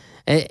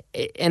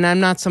 And I'm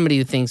not somebody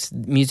who thinks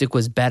music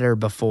was better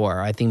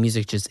before. I think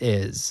music just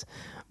is.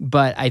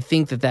 But I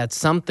think that that's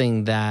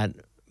something that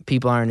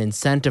people aren't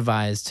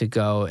incentivized to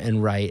go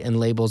and write, and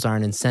labels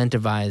aren't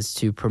incentivized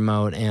to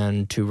promote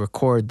and to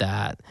record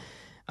that.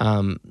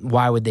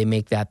 Why would they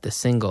make that the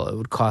single? It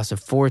would cost a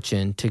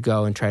fortune to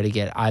go and try to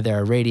get either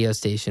a radio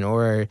station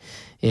or,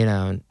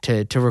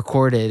 to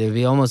record it. It would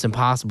be almost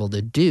impossible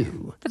to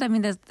do. But I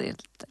mean,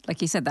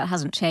 like you said, that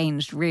hasn't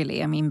changed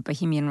really. I mean,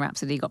 Bohemian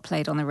Rhapsody got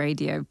played on the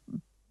radio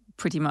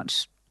pretty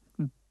much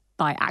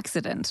by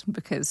accident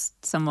because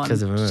someone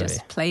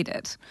just played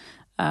it.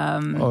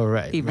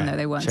 Even though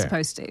they weren't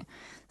supposed to.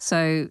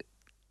 So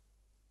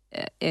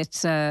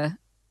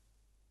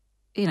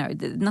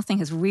nothing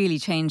has really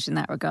changed in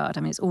that regard.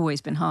 I mean, it's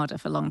always been harder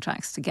for long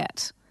tracks to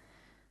get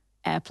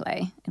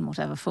airplay in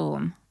whatever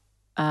form.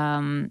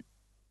 I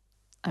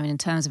mean, in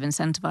terms of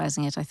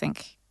incentivizing it, I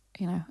think,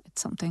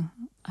 it's something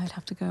I'd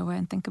have to go away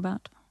and think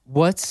about.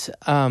 What's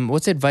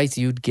advice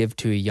you'd give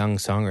to a young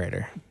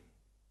songwriter?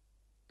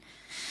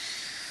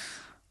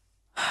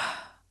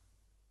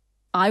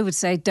 I would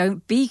say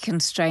don't be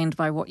constrained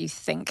by what you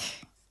think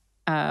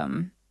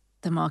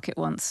the market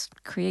wants.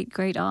 Create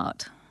great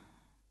art.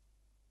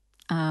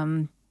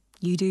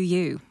 You do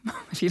you,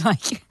 if you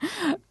like.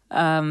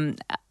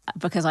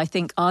 Because I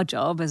think our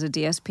job as a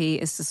DSP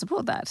is to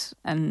support that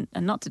and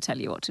not to tell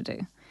you what to do.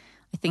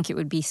 I think it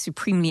would be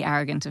supremely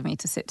arrogant of me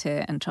to sit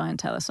here and try and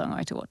tell a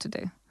songwriter what to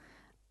do.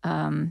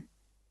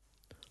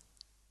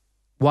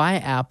 Why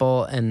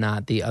Apple and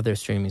not the other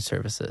streaming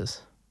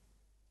services?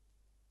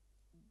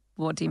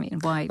 What do you mean?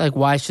 Why? Like,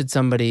 why should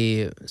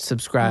somebody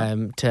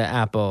subscribe to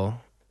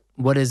Apple?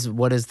 What is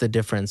the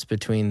difference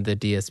between the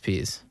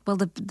DSPs? Well,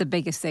 the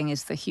biggest thing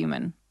is the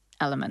human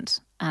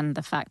element and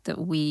the fact that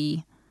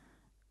we,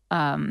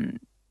 it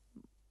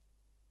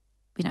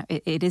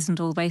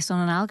isn't all based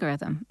on an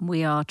algorithm.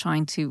 We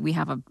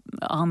have an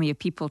army of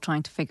people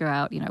trying to figure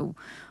out,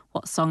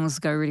 what songs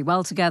go really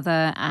well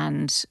together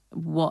and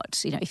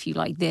what, if you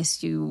like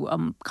this, you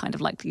are kind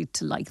of likely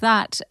to like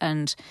that.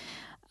 And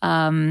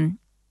I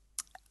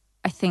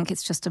think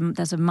it's just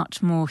there's a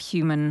much more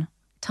human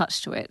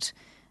touch to it,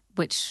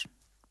 which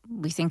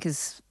we think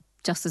is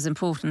just as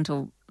important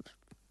or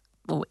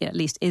at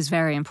least is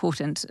very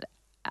important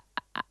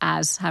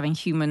as having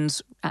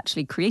humans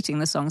actually creating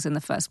the songs in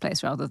the first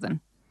place rather than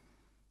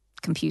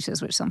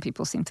computers, which some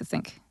people seem to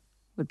think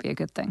would be a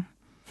good thing.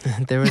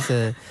 There was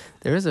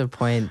a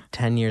point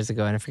 10 years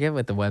ago, and I forget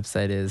what the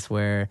website is,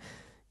 where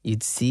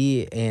you'd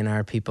see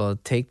A&R people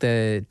take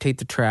the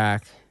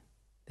track,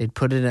 they'd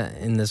put it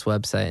in this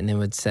website, and it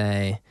would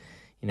say,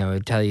 it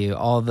would tell you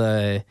all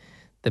the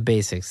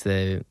basics,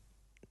 the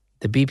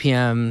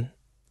BPM,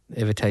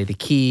 it would tell you the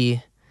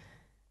key,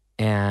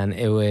 and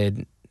it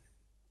would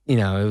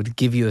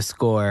give you a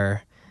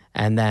score,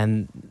 and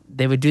then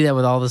they would do that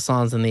with all the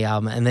songs on the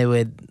album, and they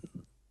would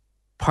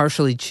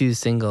partially choose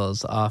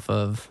singles off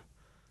of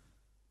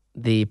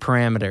the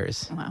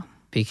parameters. Wow.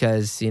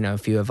 Because,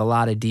 if you have a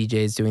lot of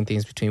DJs doing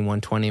things between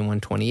 120 and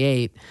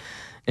 128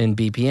 in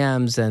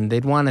BPMs, and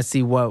they'd want to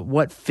see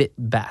what fit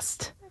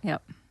best.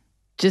 Yep.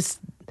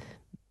 Just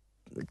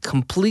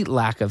complete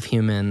lack of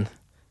human,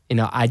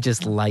 I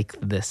just like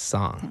this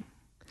song.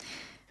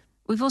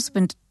 We've also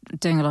been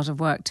doing a lot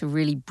of work to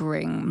really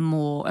bring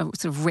more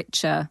sort of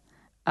richer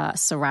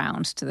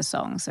surround to the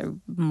song. So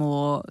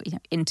more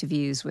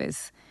interviews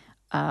with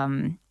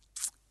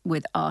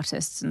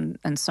artists and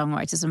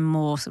songwriters and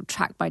more sort of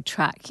track by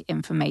track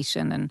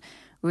information and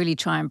really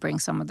try and bring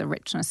some of the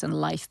richness and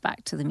life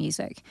back to the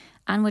music.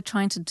 And we're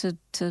trying to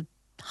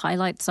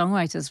highlight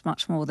songwriters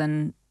much more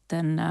than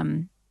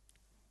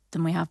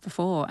we have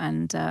before.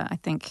 And I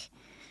think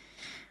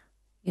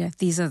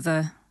these are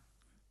the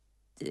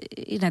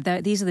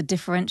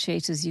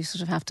differentiators you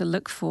sort of have to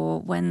look for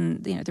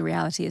when the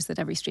reality is that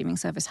every streaming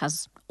service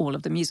has all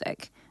of the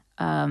music.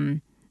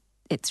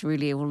 It's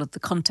really all of the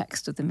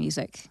context of the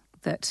music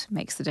that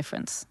makes the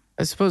difference.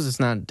 I suppose it's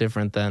not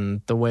different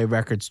than the way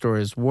record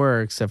stores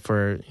work, except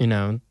for,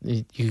 you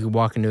could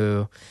walk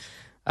into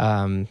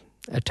a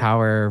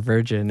Tower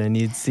Virgin and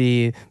you'd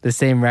see the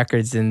same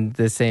records in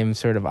the same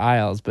sort of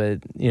aisles, but,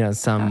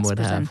 some would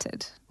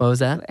presented. Have. What was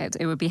that?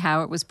 It would be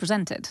how it was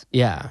presented.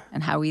 Yeah.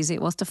 And how easy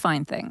it was to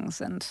find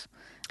things. And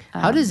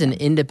how does an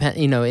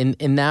independent,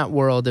 in that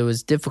world, it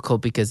was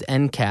difficult because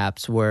end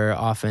caps were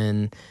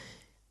often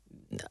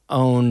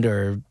owned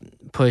or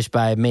pushed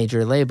by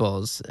major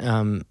labels.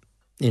 There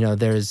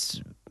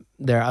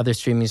are other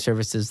streaming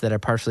services that are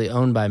partially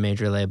owned by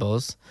major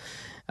labels.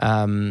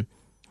 How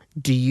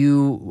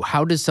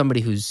does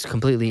somebody who's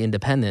completely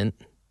independent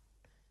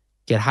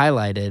get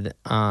highlighted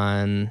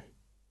on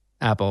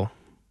Apple?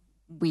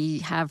 We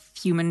have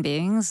human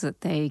beings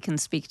that they can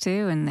speak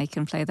to and they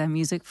can play their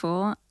music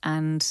for,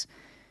 and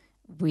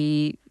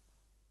we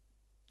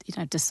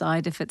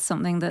decide if it's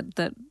something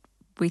that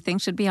we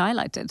think should be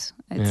highlighted.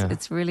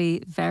 It's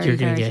really very, You're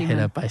going very to get human.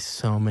 hit up by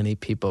so many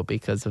people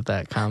because of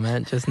that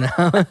comment just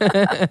now.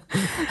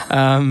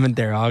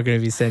 They're all going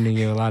to be sending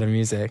you a lot of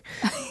music.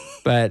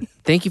 But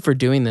thank you for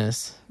doing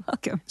this.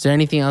 Welcome. Is there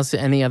anything else,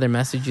 any other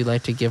message you'd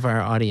like to give our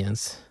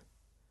audience?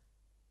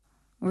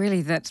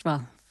 Really the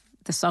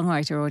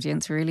songwriter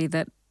audience, really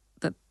that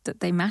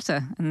they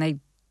matter, and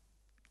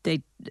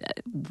they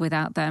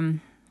without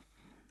them,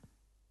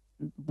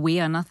 we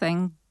are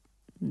nothing.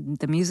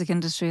 The music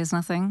industry is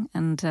nothing,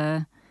 and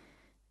I'm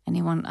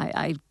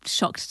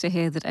shocked to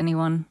hear that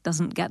anyone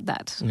doesn't get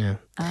that. Yeah.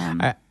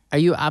 Are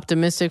you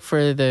optimistic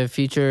for the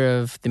future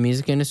of the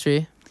music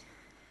industry?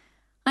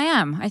 I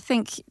am. I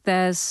think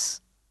there's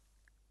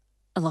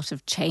a lot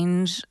of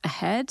change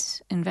ahead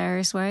in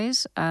various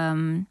ways,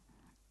 but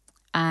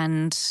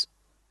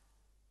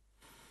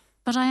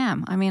I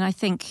am. I mean, I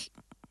think,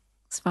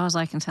 as far as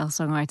I can tell,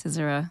 songwriters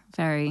are a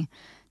very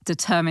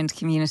determined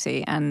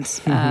community, and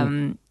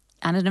an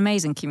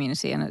amazing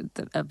community, and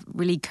a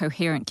really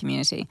coherent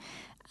community.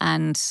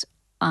 And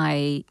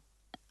I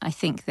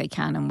think they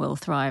can and will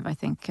thrive. I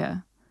think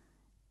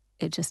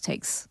it just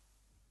takes,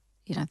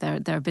 there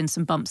have been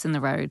some bumps in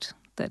the road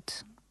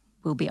that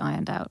will be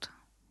ironed out.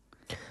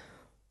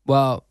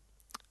 Well,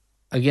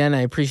 again,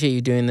 I appreciate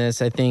you doing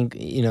this. I think,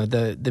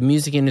 the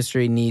music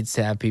industry needs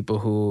to have people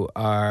who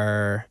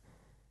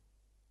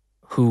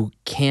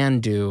can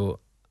do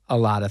a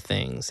lot of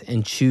things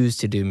and choose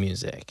to do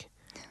music.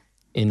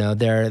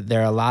 There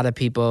are a lot of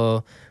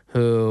people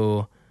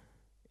who,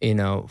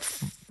 what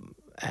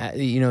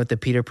the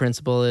Peter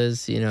Principle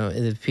is?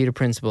 The Peter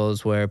Principle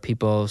is where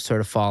people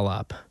sort of fall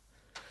up.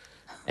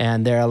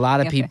 And there are a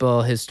lot of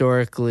people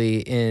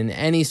historically in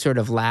any sort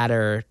of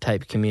ladder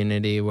type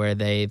community where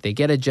they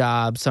get a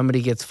job,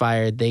 somebody gets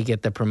fired, they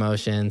get the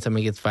promotion,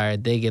 somebody gets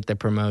fired, they get the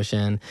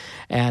promotion,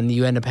 and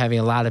you end up having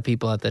a lot of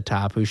people at the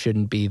top who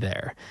shouldn't be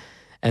there.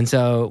 And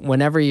so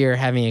whenever you're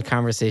having a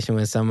conversation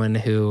with someone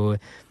who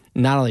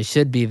not only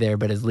should be there,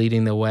 but is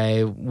leading the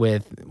way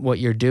with what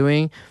you're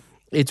doing,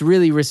 it's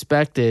really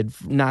respected,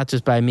 not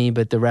just by me,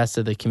 but the rest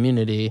of the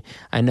community.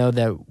 I know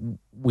that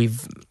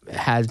we've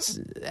had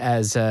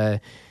as a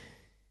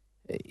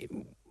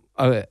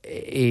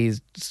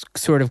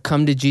sort of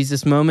come to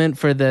Jesus moment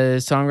for the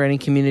songwriting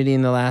community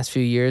in the last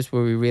few years,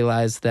 where we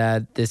realized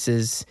that this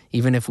is,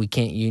 even if we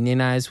can't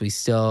unionize, we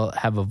still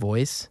have a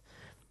voice.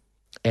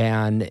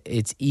 And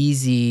it's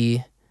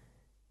easy,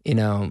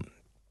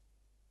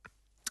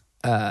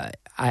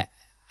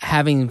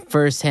 having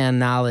firsthand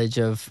knowledge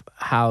of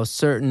how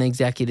certain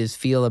executives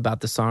feel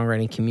about the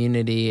songwriting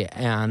community,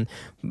 and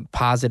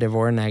positive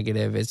or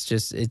negative,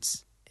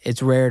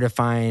 it's rare to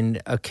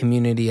find a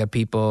community of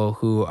people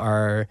who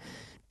are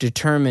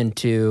determined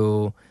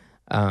to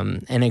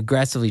and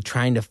aggressively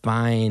trying to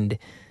find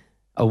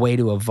a way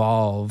to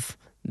evolve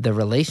the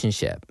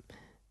relationship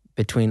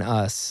between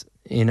us,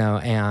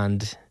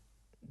 and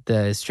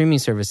the streaming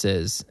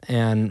services.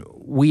 And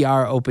we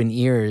are open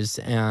ears,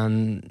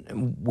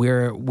 and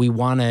we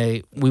want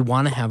to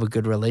have a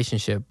good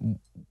relationship.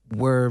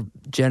 We're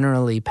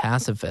generally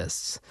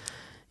pacifists.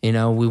 We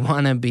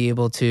want to be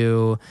able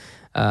to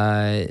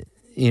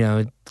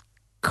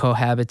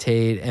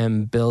cohabitate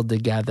and build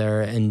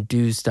together and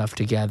do stuff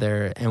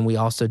together, and we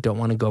also don't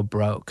want to go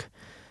broke.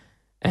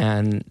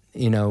 And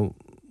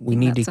we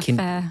need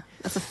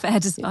That's a fair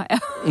desire.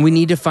 we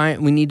need to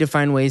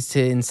find ways to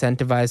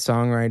incentivize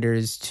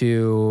songwriters,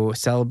 to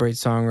celebrate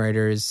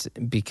songwriters,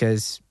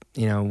 because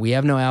we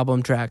have no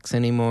album tracks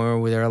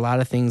anymore. There are a lot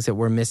of things that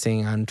we're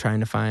missing on trying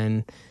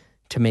to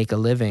make a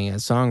living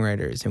as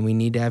songwriters, and we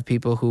need to have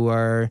people who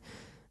are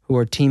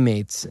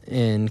teammates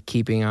in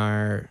keeping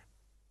our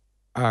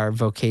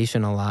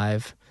vocation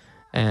alive.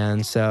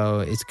 And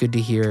so it's good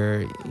to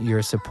hear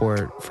your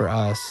support for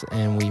us,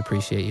 and we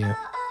appreciate you.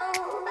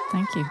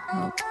 Thank you.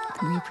 Well,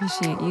 we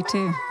appreciate you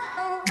too.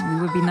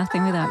 We would be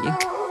nothing without you.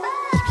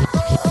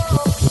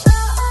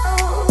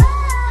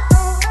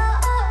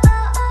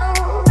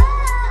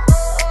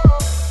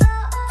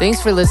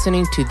 Thanks for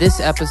listening to this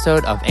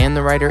episode of And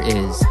the Writer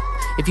Is.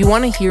 If you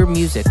want to hear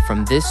music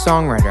from this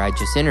songwriter I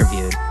just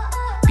interviewed,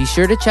 be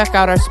sure to check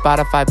out our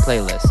Spotify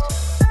playlist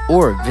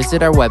or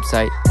visit our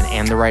website at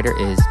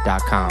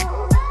andthewriteris.com.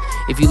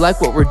 If you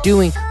like what we're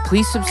doing,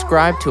 please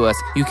subscribe to us.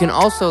 You can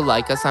also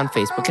like us on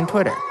Facebook and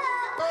Twitter.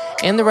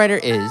 And the Writer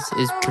is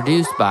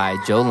produced by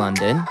Joe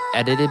London,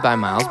 edited by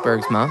Miles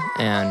Bergsma,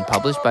 and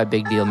published by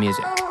Big Deal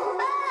Music.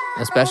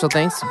 A special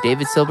thanks to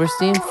David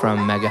Silverstein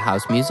from Mega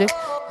House Music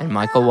and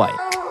Michael White.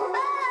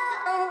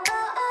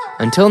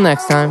 Until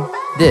next time,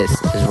 this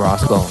is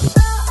Ross Golan.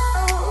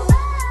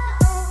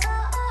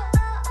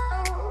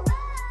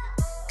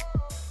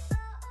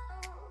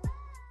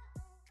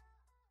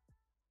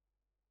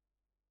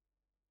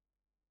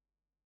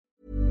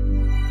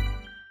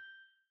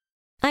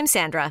 I'm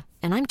Sandra,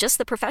 and I'm just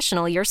the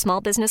professional your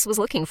small business was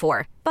looking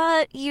for.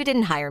 But you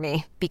didn't hire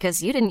me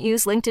because you didn't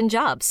use LinkedIn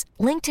Jobs.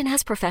 LinkedIn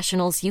has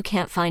professionals you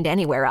can't find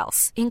anywhere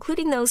else,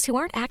 including those who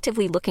aren't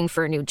actively looking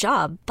for a new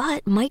job,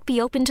 but might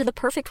be open to the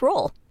perfect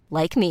role,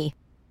 like me.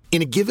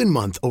 In a given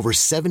month, over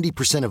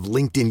 70% of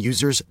LinkedIn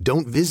users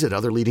don't visit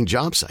other leading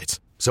job sites.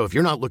 So if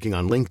you're not looking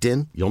on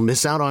LinkedIn, you'll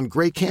miss out on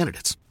great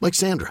candidates like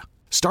Sandra.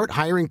 Start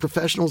hiring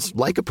professionals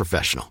like a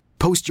professional.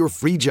 Post your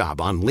free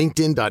job on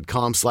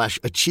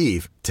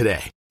linkedin.com/achieve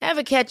today.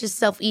 Ever catch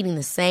yourself eating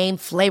the same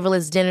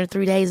flavorless dinner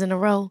 3 days in a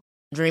row?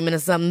 Dreaming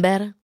of something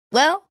better?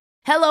 Well,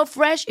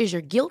 HelloFresh is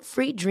your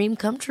guilt-free dream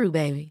come true,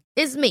 baby.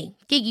 It's me,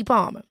 Keke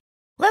Palmer.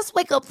 Let's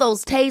wake up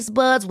those taste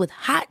buds with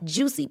hot,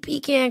 juicy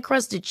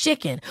pecan-crusted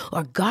chicken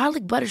or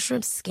garlic butter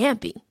shrimp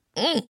scampi.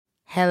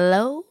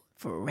 Hello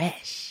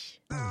Fresh.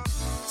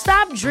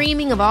 Stop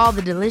dreaming of all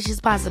the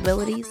delicious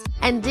possibilities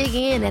and dig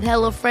in at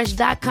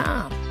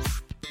HelloFresh.com.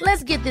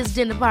 Let's get this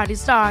dinner party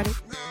started.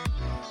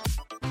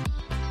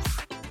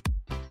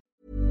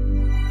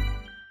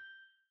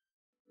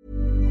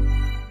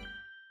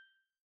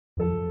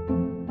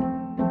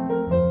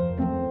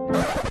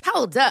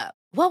 Hold up.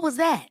 What was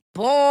that?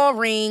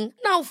 Boring.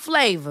 No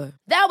flavor.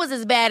 That was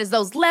as bad as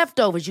those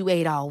leftovers you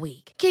ate all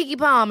week. Keke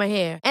Palmer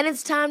here, and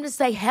it's time to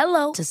say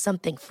hello to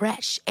something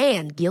fresh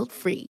and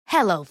guilt-free.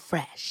 Hello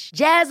Fresh.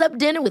 Jazz up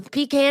dinner with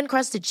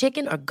pecan-crusted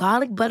chicken or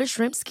garlic butter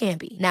shrimp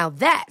scampi. Now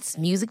that's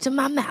music to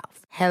my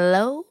mouth.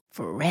 Hello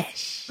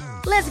Fresh.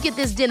 Let's get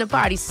this dinner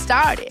party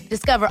started.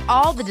 Discover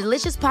all the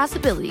delicious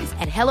possibilities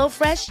at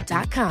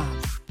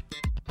HelloFresh.com.